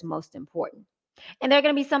prioritize what's most important. And there are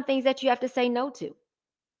going to be some things that you have to say no to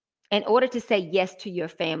in order to say yes to your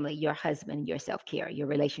family, your husband, your self-care, your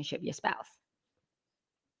relationship, your spouse.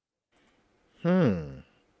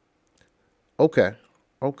 Okay.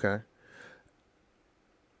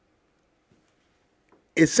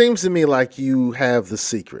 It seems to me like you have the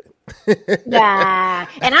secret. Yeah.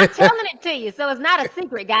 And I'm telling it to you. So it's not a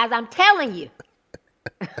secret, guys. I'm telling you.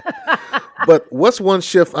 But what's one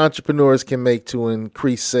shift entrepreneurs can make to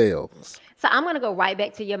increase sales? So I'm going to go right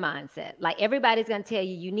back to your mindset. Like everybody's going to tell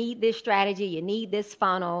you, you need this strategy, you need this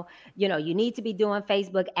funnel, you need to be doing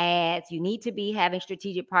Facebook ads, you need to be having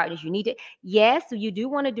strategic partners, you need to, yes, you do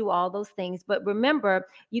want to do all those things, but remember,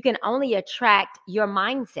 you can only attract your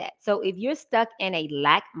mindset. So if you're stuck in a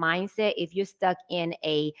lack mindset, if you're stuck in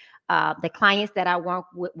the clients that I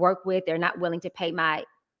work with, they're not willing to pay my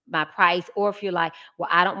price, or if you're like, well,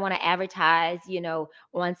 I don't want to advertise,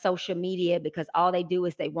 on social media because all they do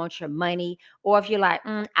is they want your money, or if you're like,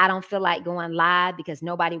 I don't feel like going live because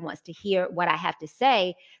nobody wants to hear what I have to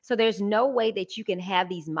say. So there's no way that you can have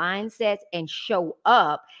these mindsets and show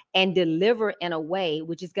up and deliver in a way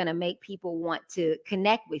which is going to make people want to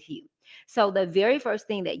connect with you. So the very first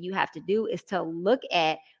thing that you have to do is to look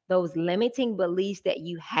at those limiting beliefs that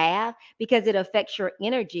you have, because it affects your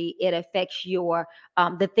energy. It affects your,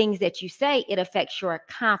 the things that you say, it affects your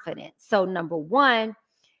confidence. So number one,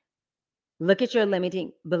 look at your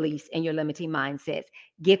limiting beliefs and your limiting mindsets.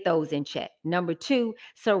 Get those in check. Number two,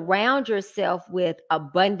 surround yourself with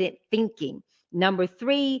abundant thinking. Number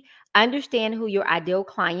three, understand who your ideal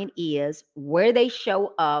client is, where they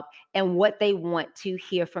show up, and what they want to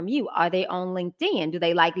hear from you. Are they on LinkedIn? Do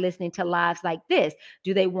they like listening to lives like this?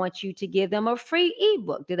 Do they want you to give them a free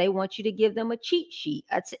ebook? Do they want you to give them a cheat sheet,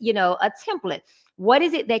 a template? What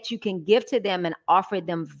is it that you can give to them and offer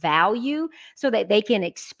them value so that they can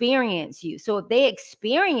experience you? So if they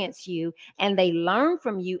experience you and they learn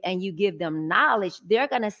from you and you give them knowledge, they're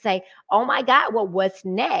going to say, oh my God, well, what's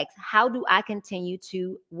next? How do I continue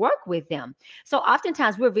to work with them? So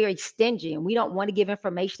oftentimes we're very stingy and we don't want to give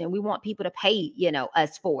information and we want people to pay,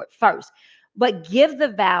 us for it first. But give the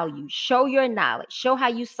value, show your knowledge, show how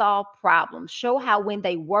you solve problems, show how when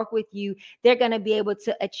they work with you, they're going to be able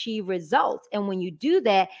to achieve results. And when you do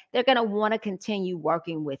that, they're going to want to continue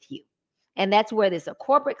working with you. And that's where there's a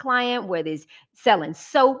corporate client, where there's selling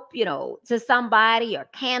soap, to somebody, or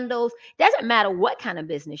candles. Doesn't matter what kind of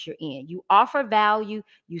business you're in. You offer value,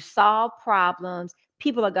 you solve problems,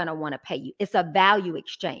 people are going to want to pay you. It's a value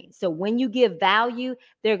exchange. So when you give value,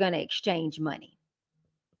 they're going to exchange money.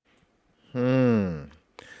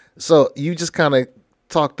 So you just kind of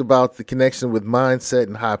talked about the connection with mindset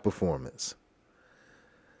and high performance.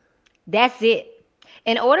 That's it.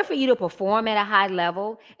 In order for you to perform at a high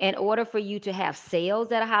level, in order for you to have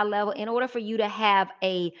sales at a high level, in order for you to have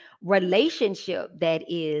a relationship that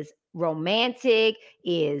is romantic,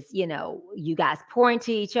 is, you guys pour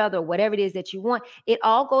into each other, whatever it is that you want, it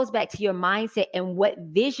all goes back to your mindset and what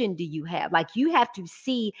vision do you have? Like you have to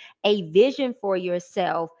see a vision for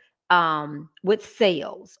yourself with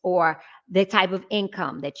sales, or the type of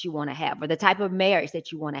income that you want to have, or the type of marriage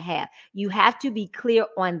that you want to have. You have to be clear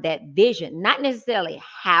on that vision, not necessarily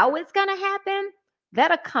how it's going to happen.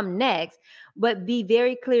 That'll come next, but be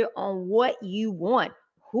very clear on what you want,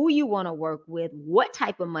 who you want to work with, what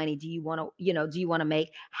type of money do you want to, do you want to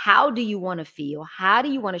make? How do you want to feel? How do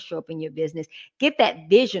you want to show up in your business? Get that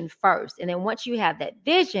vision first. And then once you have that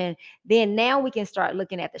vision, then now we can start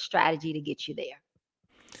looking at the strategy to get you there.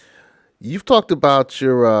 You've talked about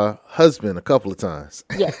your husband a couple of times.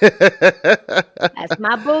 Yes. That's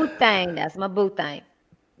my boo thing.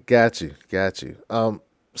 Got you.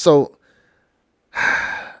 So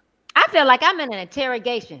I feel like I'm in an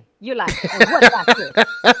interrogation. You're like, what about this?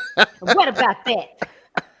 What about that?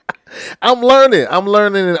 I'm learning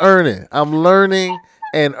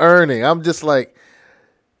and earning. I'm just like,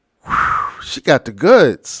 whew, she got the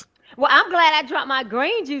goods. Well, I'm glad I dropped my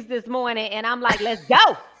green juice this morning and I'm like, let's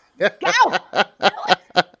go. Go.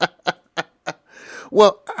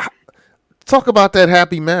 Well, talk about that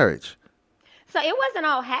happy marriage. So it wasn't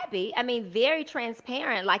wasn't all happy. I mean, very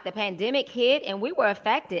transparent. Like the pandemic hit and we were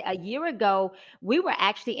affected. A year ago, we were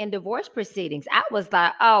actually in divorce proceedings. I was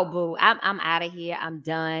like, oh, boo, I'm out of here. I'm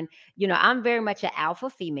done. You know, I'm very much an alpha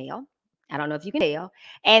female. I don't know if you can tell.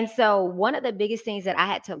 And so one of the biggest things that I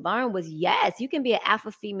had to learn was, yes, you can be an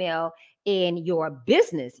alpha female in your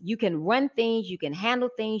business. You can run things, you can handle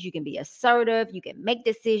things, you can be assertive, you can make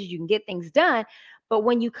decisions, you can get things done. But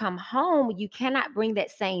when you come home, you cannot bring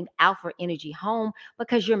that same alpha energy home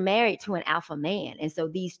because you're married to an alpha man. And so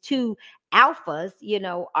these two alphas, you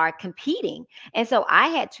know, are competing. And so I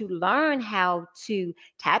had to learn how to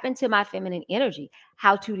tap into my feminine energy,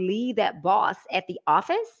 how to lead that boss at the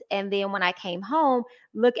office. And then when I came home,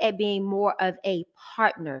 look at being more of a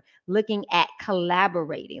partner, looking at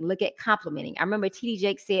collaborating, look at complimenting. I remember TD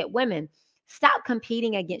Jakes said, women, stop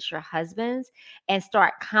competing against your husbands and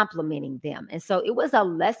start complimenting them. And so it was a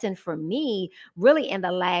lesson for me really in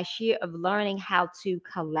the last year of learning how to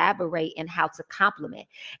collaborate and how to compliment.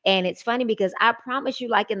 And it's funny because I promise you,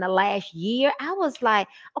 like in the last year, I was like,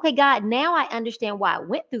 okay, God, now I understand why I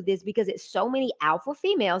went through this, because it's so many alpha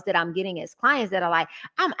females that I'm getting as clients that are like,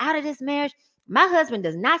 I'm out of this marriage. My husband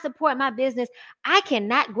does not support my business. I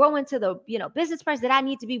cannot grow into the, business person that I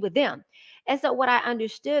need to be with them. And so what I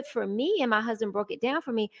understood for me, and my husband broke it down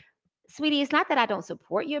for me, sweetie, it's not that I don't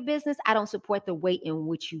support your business. I don't support the way in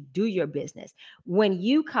which you do your business. When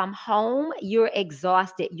you come home, you're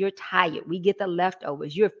exhausted. You're tired. We get the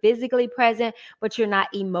leftovers. You're physically present, but you're not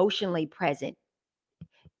emotionally present.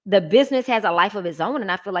 The business has a life of its own,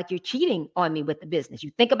 and I feel like you're cheating on me with the business. You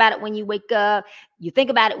think about it when you wake up. You think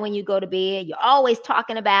about it when you go to bed. You're always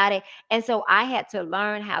talking about it. And so I had to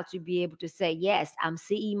learn how to be able to say, yes, I'm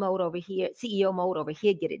CEO mode over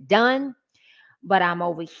here, get it done. But I'm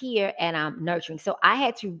over here and I'm nurturing. So I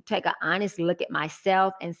had to take an honest look at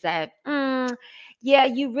myself and say, yeah,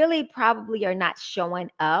 you really probably are not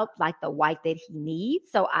showing up like the wife that he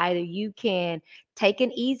needs. So either you can take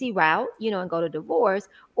an easy route, and go to divorce,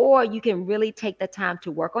 or you can really take the time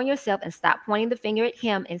to work on yourself and stop pointing the finger at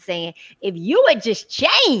him and saying, if you would just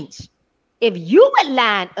change, if you would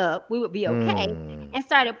line up, we would be okay. And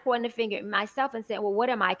started pointing the finger at myself and saying, well, what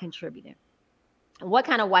am I contributing? What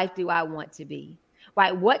kind of wife do I want to be?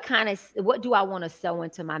 Right? What do I want to sow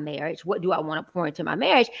into my marriage? What do I want to pour into my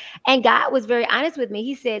marriage? And God was very honest with me.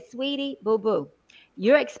 He said, sweetie, boo-boo,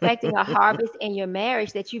 you're expecting a harvest in your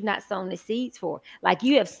marriage that you've not sown the seeds for. Like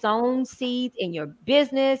you have sown seeds in your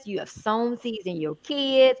business, you have sown seeds in your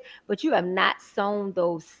kids, but you've not sown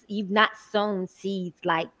seeds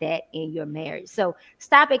like that in your marriage. So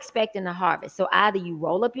stop expecting a harvest. So either you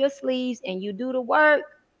roll up your sleeves and you do the work,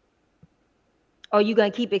 or you're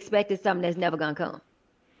going to keep expecting something that's never going to come.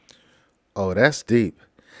 Oh, that's deep.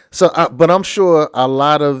 So, but I'm sure a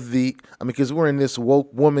lot of because we're in this woke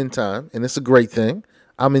woman time, and it's a great thing.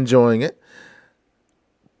 I'm enjoying it.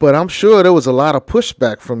 But I'm sure there was a lot of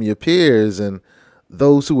pushback from your peers and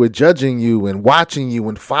those who were judging you and watching you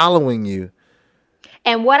and following you.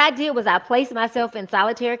 And what I did was I placed myself in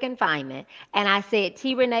solitary confinement, and I said,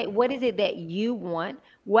 T. Renee, what is it that you want?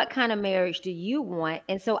 What kind of marriage do you want?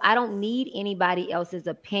 And so I don't need anybody else's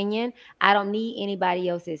opinion. I don't need anybody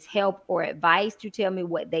else's help or advice to tell me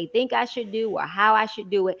what they think I should do or how I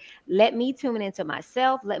should do it. Let me tune into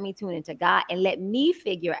myself. Let me tune into God, and let me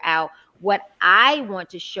figure out what I want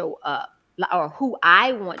to show up or who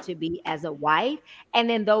I want to be as a wife. And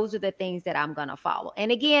then those are the things that I'm going to follow.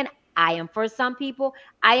 And again, I am for some people.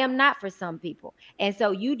 I am not for some people. And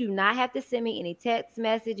so you do not have to send me any text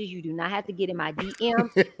messages. You do not have to get in my DMs.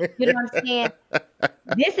 You know what I'm saying?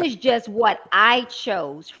 This is just what I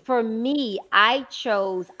chose. For me, I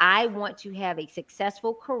want to have a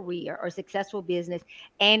successful career or successful business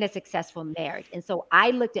and a successful marriage. And so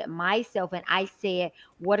I looked at myself and I said,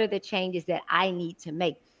 what are the changes that I need to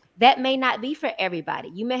make? That may not be for everybody.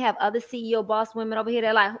 You may have other CEO boss women over here that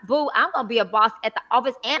are like, boo, I'm going to be a boss at the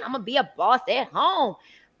office and I'm going to be a boss at home.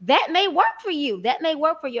 That may work for you. That may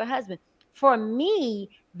work for your husband. For me,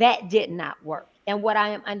 that did not work. And what I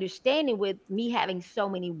am understanding with me having so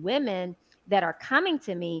many women that are coming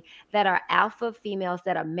to me that are alpha females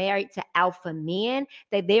that are married to alpha men,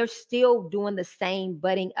 that they're still doing the same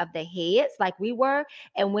butting of the heads like we were.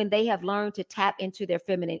 And when they have learned to tap into their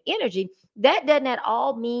feminine energy, that doesn't at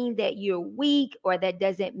all mean that you're weak, or that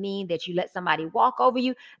doesn't mean that you let somebody walk over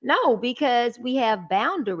you. No, because we have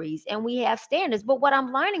boundaries and we have standards. But what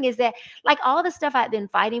I'm learning is that, like, all the stuff I've been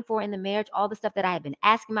fighting for in the marriage, all the stuff that I have been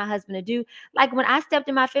asking my husband to do, like when I stepped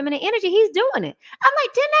in my feminine energy, he's doing it. I'm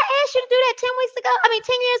like, didn't I ask you to do that 10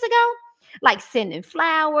 years ago? like sending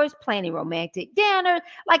flowers, planning romantic dinner,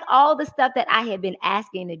 like all the stuff that I had been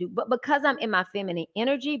asking to do. But because I'm in my feminine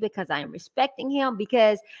energy, because I am respecting him,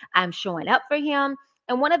 because I'm showing up for him.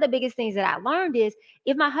 And one of the biggest things that I learned is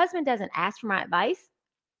if my husband doesn't ask for my advice,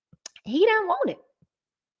 he doesn't want it.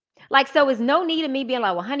 Like, so it's no need of me being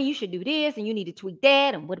like, well, honey, you should do this and you need to tweak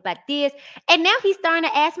that. And what about this? And now he's starting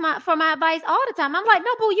to ask for my advice all the time. I'm like,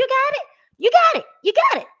 no, boo, you got it. You got it. You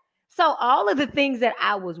got it. So all of the things that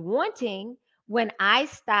I was wanting when I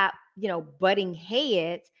stopped, butting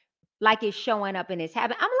heads, like it's showing up and it's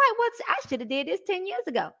happening. I'm like, I should have did this 10 years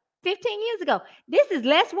ago, 15 years ago. This is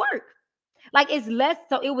less work. Like it's less,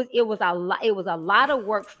 so it was a lot of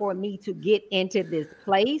work for me to get into this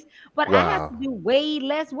place, but I have to do way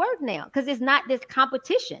less work now because it's not this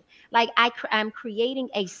competition. Like I'm creating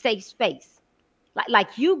a safe space.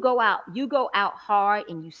 Like you go out hard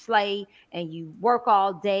and you slay and you work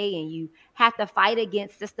all day and you have to fight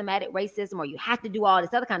against systematic racism or you have to do all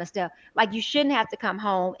this other kind of stuff. Like you shouldn't have to come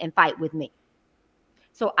home and fight with me.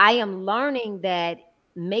 So I am learning that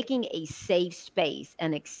making a safe space,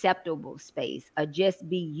 an acceptable space, a just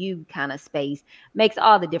be you kind of space makes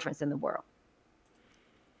all the difference in the world.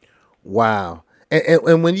 Wow.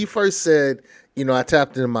 And when you first said, I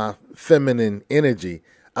tapped into my feminine energy,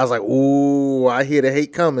 I was like, ooh, I hear the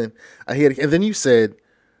hate coming. I hear it. And then you said,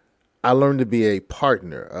 I learned to be a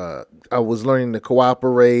partner. I was learning to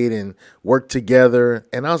cooperate and work together.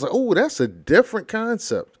 And I was like, oh, that's a different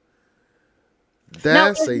concept.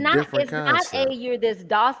 That's different concept. Not you're this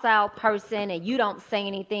docile person and you don't say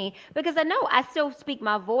anything, because I know I still speak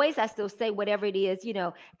my voice. I still say whatever it is,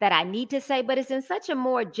 that I need to say, but it's in such a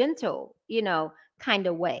more gentle, kind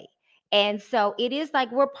of way. And so it is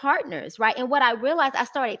like we're partners, right? And what I realized, I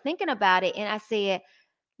started thinking about it and I said,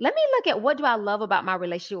 let me look at what do I love about my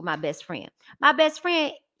relationship with my best friend. My best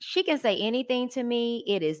friend, she can say anything to me.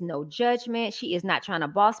 It is no judgment. She is not trying to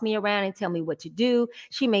boss me around and tell me what to do.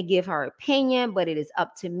 She may give her opinion, but it is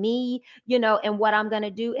up to me, and what I'm going to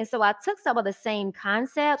do. And so I took some of the same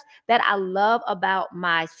concepts that I love about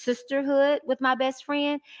my sisterhood with my best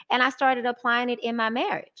friend, and I started applying it in my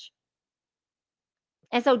marriage.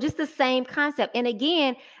 And so just the same concept. And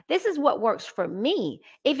again, this is what works for me.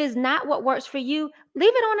 If it's not what works for you,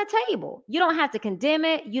 leave it on the table. You don't have to condemn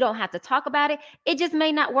it. You don't have to talk about it. It just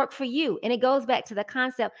may not work for you. And it goes back to the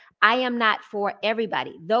concept, I am not for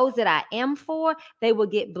everybody. Those that I am for, they will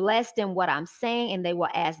get blessed in what I'm saying and they will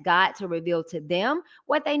ask God to reveal to them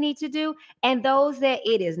what they need to do. And those that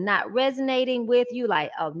it is not resonating with you,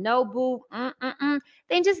 like, oh, no, boo,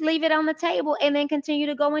 then just leave it on the table and then continue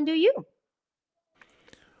to go and do you.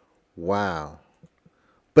 Wow.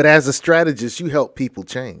 But as a strategist, you help people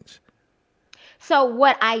change. So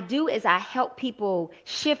what I do is I help people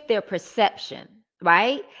shift their perception,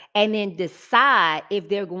 right? And then decide if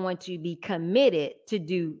they're going to be committed to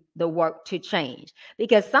do the work to change.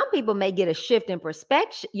 Because some people may get a shift in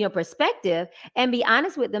perspective and be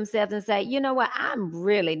honest with themselves and say, you know what, I'm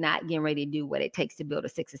really not getting ready to do what it takes to build a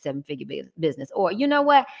 6 or 7 figure business. Or, you know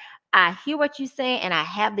what, I hear what you're saying and I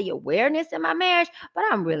have the awareness in my marriage, but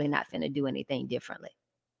I'm really not going to do anything differently.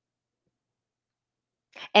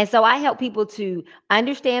 And so I help people to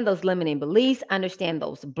understand those limiting beliefs, understand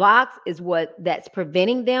those blocks is what that's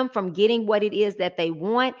preventing them from getting what it is that they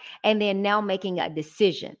want. And then now making a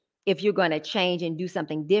decision if you're going to change and do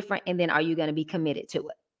something different. And then are you going to be committed to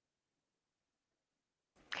it?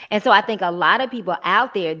 And so I think a lot of people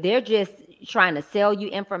out there, they're just trying to sell you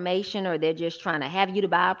information or they're just trying to have you to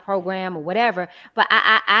buy a program or whatever. But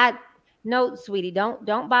I no, sweetie, don't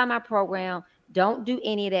buy my program. Don't do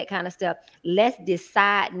any of that kind of stuff. Let's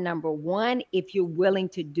decide, number one, if you're willing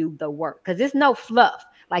to do the work, because it's no fluff.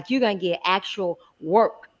 Like you're going to get actual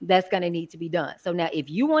work that's going to need to be done. So now if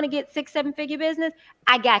you want to get 6, 7 figure business,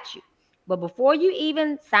 I got you. But before you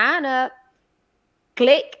even sign up,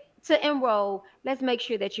 click to enroll, let's make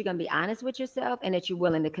sure that you're going to be honest with yourself and that you're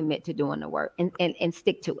willing to commit to doing the work and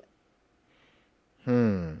stick to it.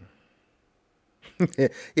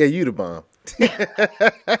 Yeah, you the bomb.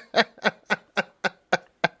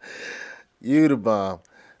 You the bomb.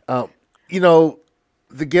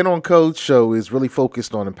 The Get On Code show is really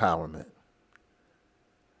focused on empowerment.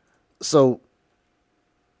 So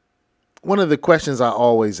one of the questions I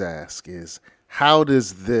always ask is, how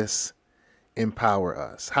does this empower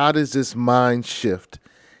us? How does this mind shift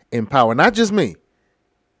empower not just me,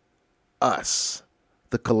 us,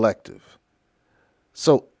 the collective?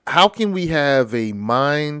 So how can we have a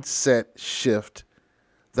mindset shift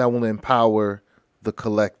that will empower the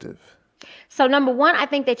collective? So number one, I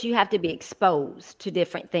think that you have to be exposed to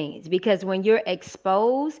different things, because when you're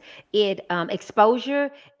exposed,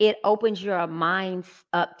 exposure, it opens your minds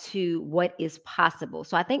up to what is possible.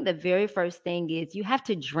 So I think the very first thing is you have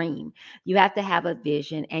to dream, you have to have a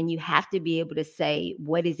vision, and you have to be able to say,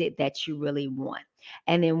 what is it that you really want?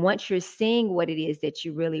 And then once you're seeing what it is that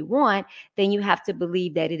you really want, then you have to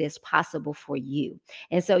believe that it is possible for you.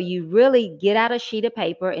 And so you really get out a sheet of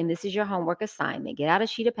paper, and this is your homework assignment. Get out a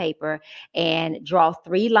sheet of paper and draw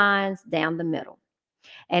 3 lines down the middle.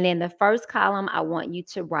 And in the first column, I want you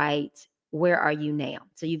to write, where are you now?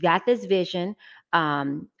 So you've got this vision,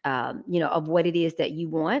 of what it is that you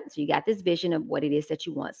want. So you got this vision of what it is that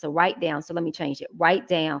you want. So write down. So let me change it. Write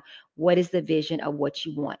down, what is the vision of what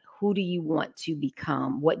you want? Who do you want to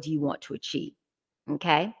become? What do you want to achieve?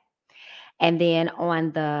 Okay. And then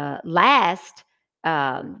on the last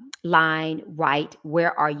line, write,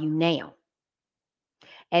 where are you now?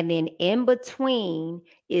 And then in between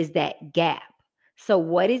is that gap. So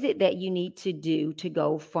what is it that you need to do to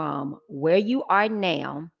go from where you are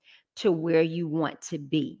now to where you want to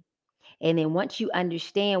be? And then once you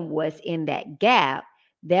understand what's in that gap,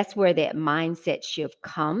 that's where that mindset shift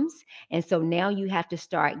comes. And so now you have to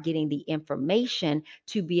start getting the information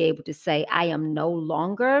to be able to say, I am no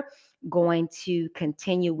longer going to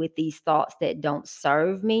continue with these thoughts that don't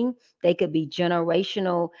serve me. They could be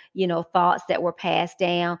generational, thoughts that were passed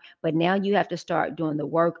down, but now you have to start doing the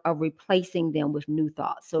work of replacing them with new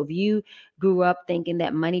thoughts. So if you grew up thinking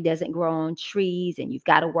that money doesn't grow on trees and you've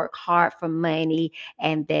got to work hard for money,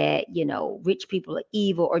 and that, rich people are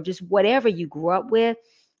evil, or just whatever you grew up with,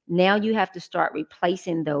 now you have to start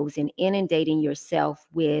replacing those and inundating yourself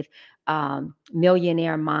with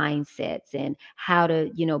millionaire mindsets and how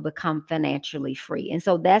to, become financially free. And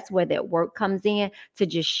so that's where that work comes in, to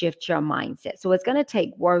just shift your mindset. So it's going to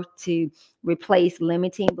take work to replace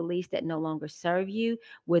limiting beliefs that no longer serve you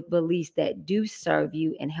with beliefs that do serve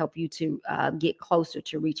you and help you to get closer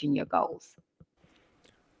to reaching your goals.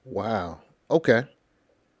 Wow. Okay.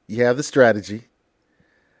 You have the strategy.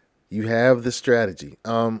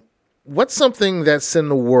 What's something that's in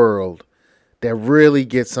the world that really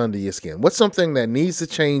gets under your skin? What's something that needs to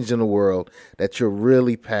change in the world that you're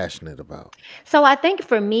really passionate about? So I think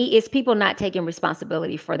for me, it's people not taking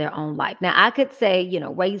responsibility for their own life. Now, I could say,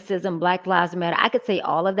 racism, Black Lives Matter, I could say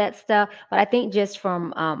all of that stuff, but I think just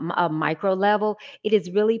from a micro level, it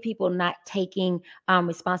is really people not taking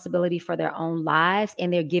responsibility for their own lives,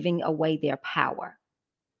 and they're giving away their power.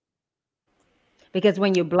 Because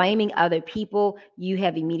when you're blaming other people, you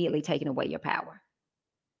have immediately taken away your power.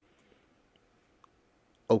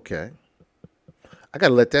 Okay. I got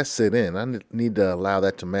to let that sit in. I need to allow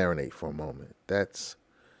that to marinate for a moment. That's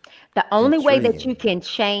The only way that intriguing. you can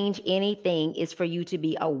change anything is for you to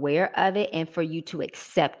be aware of it and for you to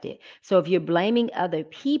accept it. So if you're blaming other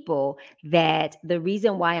people that the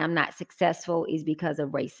reason why I'm not successful is because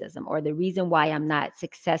of racism, or the reason why I'm not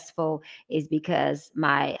successful is because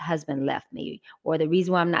my husband left me, or the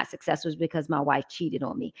reason why I'm not successful is because my wife cheated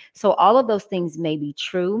on me. So all of those things may be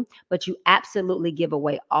true, but you absolutely give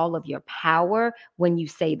away all of your power when you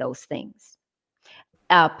say those things.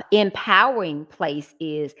 Empowering place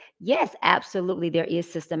is, yes, absolutely, there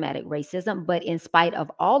is systematic racism, but in spite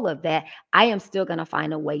of all of that, I am still going to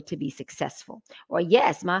find a way to be successful. Or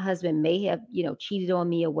yes, my husband may have, cheated on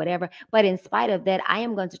me or whatever, but in spite of that, I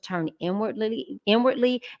am going to turn inwardly,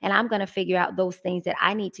 and I'm going to figure out those things that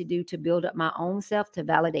I need to do to build up my own self, to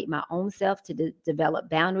validate my own self, to develop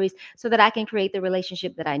boundaries so that I can create the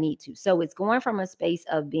relationship that I need to. So it's going from a space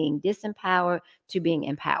of being disempowered to being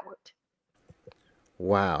empowered.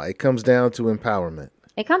 Wow. It comes down to empowerment.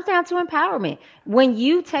 It comes down to empowerment. When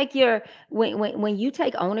you take when you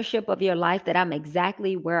take ownership of your life, that I'm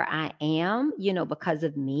exactly where I am, because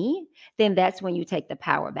of me, then that's when you take the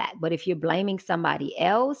power back. But if you're blaming somebody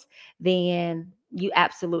else, then you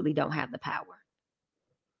absolutely don't have the power.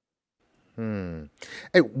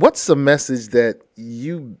 Hey, what's the message that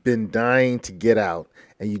you've been dying to get out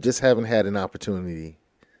and you just haven't had an opportunity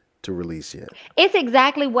to release yet? It's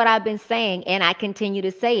exactly what I've been saying, and I continue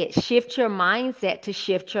to say it. Shift your mindset to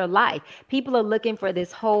shift your life. People are looking for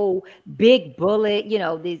this whole big bullet,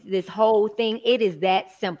 this whole thing. It is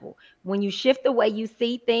that simple. When you shift the way you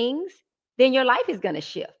see things, then your life is going to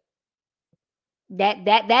shift. That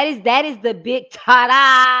is the big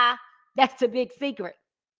ta-da. That's the big secret.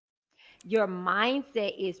 Your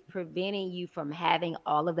mindset is preventing you from having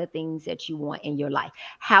all of the things that you want in your life.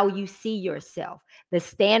 How you see yourself, the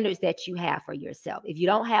standards that you have for yourself. If you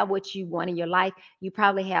don't have what you want in your life, you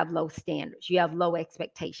probably have low standards. You have low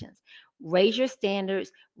expectations. Raise your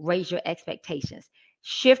standards, raise your expectations.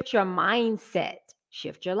 Shift your mindset,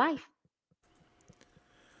 shift your life.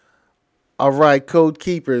 All right, Code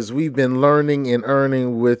Keepers, we've been learning and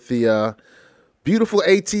earning with the beautiful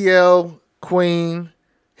ATL Queen,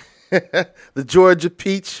 the Georgia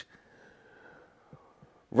Peach,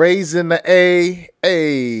 raising the A.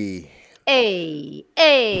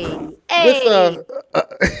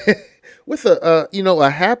 With a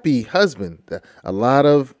happy husband. A lot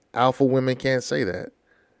of alpha women can't say that.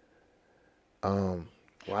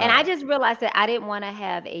 Wow. And I just realized that I didn't want to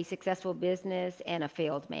have a successful business and a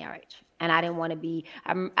failed marriage, and I didn't want to be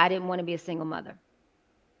a single mother.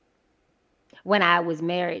 When I was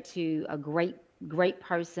married to a great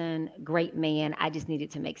person, great man, I just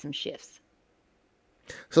needed to make some shifts.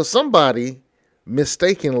 So somebody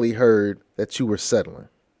mistakenly heard that you were settling.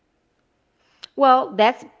 Well,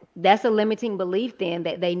 that's a limiting belief then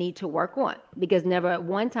that they need to work on, because never at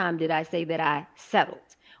one time did I say that I settled.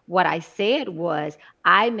 What I said was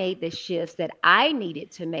I made the shifts that I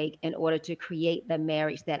needed to make in order to create the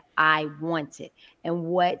marriage that I wanted and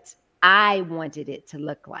what I wanted it to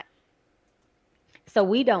look like. So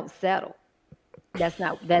we don't settle. That's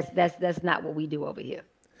not what we do over here.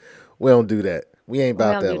 We don't do that. We ain't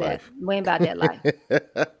about that life. We ain't about that life.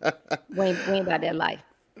 we ain't about that life.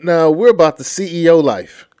 No, we're about the CEO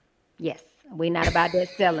life. Yes. We're not about that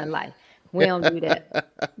selling life. We don't do that.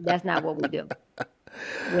 That's not what we do.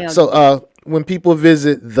 So when people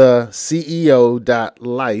visit the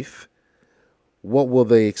CEO.life, what will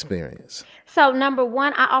they experience? So number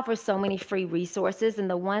one, I offer so many free resources, and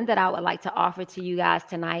the one that I would like to offer to you guys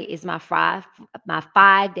tonight is my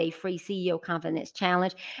 5-day free CEO Confidence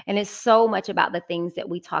Challenge. And it's so much about the things that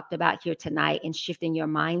we talked about here tonight and shifting your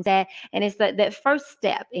mindset. And it's that first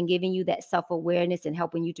step in giving you that self-awareness and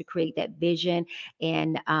helping you to create that vision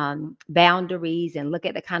and boundaries and look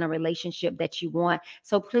at the kind of relationship that you want.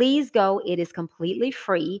 So please go. It is completely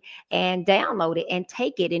free, and download it and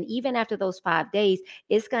take it. And even after those 5 days,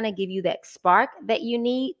 it's going to give you that spark that you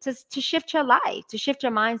need to shift your life, to shift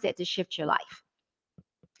your mindset, to shift your life.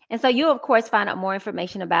 And so you'll, of course, find out more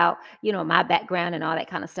information about, my background and all that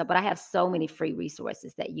kind of stuff. But I have so many free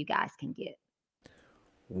resources that you guys can get.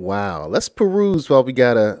 Wow. Let's peruse while we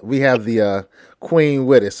have the Queen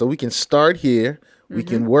with us. So we can start here. We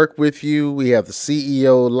can work with you. We have the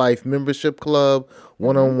CEO Life Membership Club,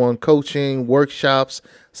 one-on-one coaching, workshops,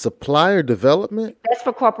 supplier development. That's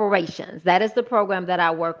for corporations. That is the program that I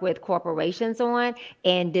work with corporations on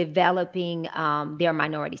and developing their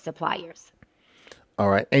minority suppliers. All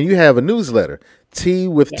right. And you have a newsletter, Tea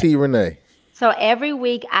with T. Renee. So every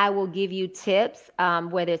week I will give you tips,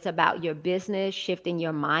 whether it's about your business, shifting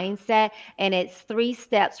your mindset, and it's 3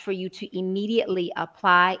 steps for you to immediately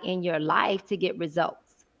apply in your life to get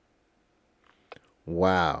results.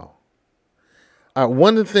 Wow.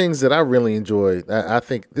 One of the things that I really enjoyed, I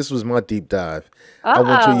think this was my deep dive. I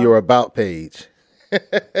went to your About page.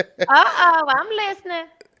 I'm listening.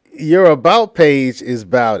 Your About page is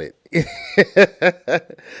about it.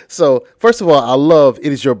 So, first of all, I love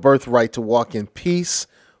it is your birthright to walk in peace,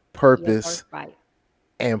 purpose,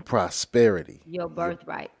 and prosperity. Your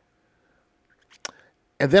birthright.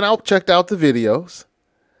 And then I checked out the videos.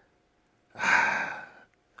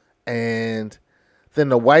 And then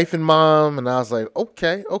the wife and mom, and I was like,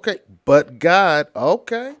 okay. But God,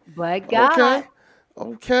 okay. But God.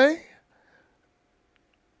 Okay.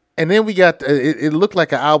 And then we got, it looked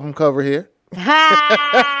like an album cover here.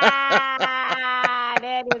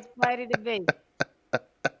 That is funny to me.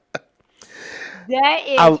 That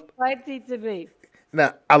is funny to me.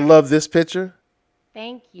 Now, I love this picture.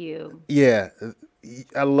 Thank you. Yeah,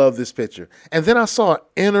 I love this picture. And then I saw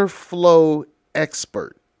Inner Flow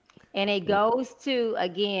Expert. And it goes to,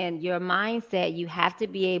 again, your mindset. You have to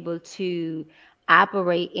be able to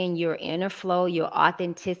operate in your inner flow, your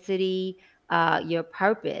authenticity, your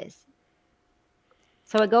purpose.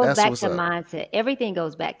 So it goes back to mindset. Everything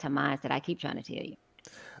goes back to mindset. I keep trying to tell you.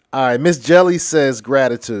 All right. Miss Jelly says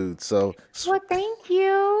gratitude. So, well, thank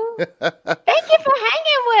you. Thank you for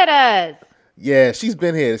hanging with us. Yeah, she's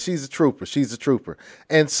been here. She's a trooper.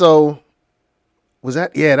 And so was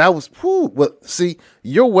that? Yeah, that was. Well, see,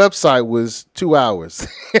 your website was 2 hours.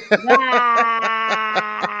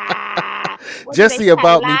 Just the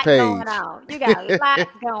About Me page. You got a lot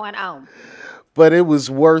going on. But it was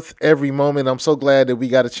worth every moment. I'm so glad that we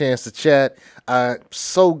got a chance to chat. I'm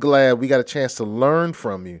so glad we got a chance to learn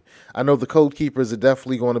from you. I know the Code Keepers are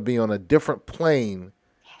definitely going to be on a different plane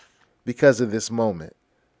because of this moment.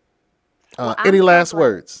 Any I'm so last glad.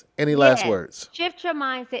 words? Any last Yes. words? Shift your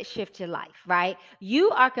mindset, shift your life, right? You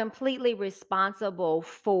are completely responsible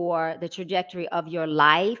for the trajectory of your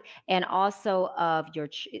life and also of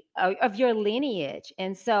your lineage.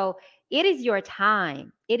 And so it is your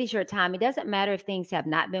time. It is your time. It doesn't matter if things have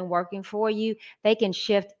not been working for you. They can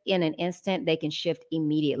shift in an instant. They can shift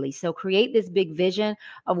immediately. So create this big vision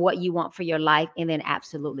of what you want for your life and then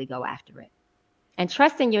absolutely go after it. And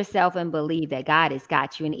trust in yourself and believe that God has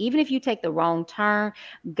got you. And even if you take the wrong turn,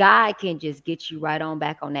 God can just get you right on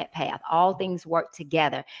back on that path. All things work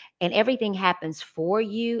together and everything happens for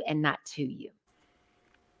you and not to you.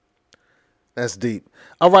 That's deep.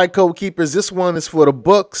 All right, Code Keepers. This one is for the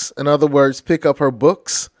books. In other words, pick up her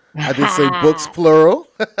books. I did say books plural.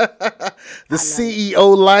 The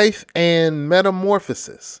CEO Life and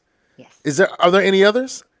Metamorphosis. Yes. Are there any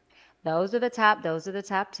others? Those are the top. Those are the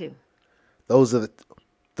top two. Those are the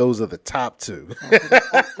top two.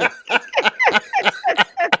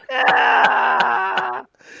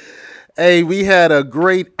 Hey, we had a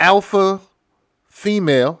great alpha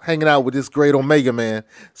female hanging out with this great Omega man.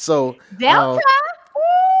 So Delta.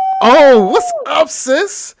 What's up,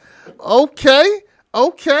 sis? Okay.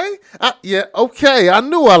 Okay. I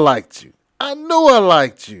knew I liked you. All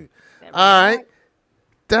right.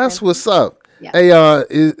 That's what's up. Yeah. Hey,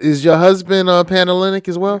 is your husband Panhellenic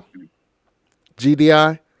as well?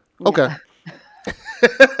 GDI? Okay.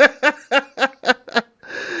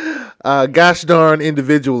 Gosh darn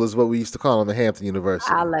individual is what we used to call him at Hampton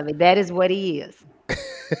University. I love it. That is what he is.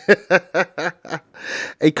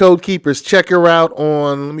 Hey, Code Keepers, check her out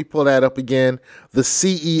on, let me pull that up again, the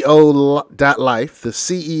CEO.life, the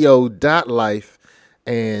CEO.life,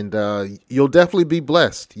 and you'll definitely be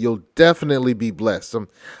blessed. I'm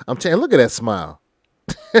telling you, look at that smile.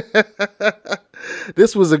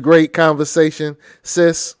 This was a great conversation.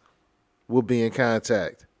 Sis, we'll be in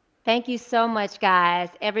contact. Thank you so much, guys.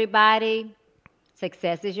 Everybody,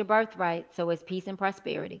 success is your birthright. So is peace and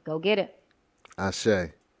prosperity. Go get it.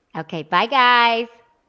 Ashe. Okay. Bye, guys.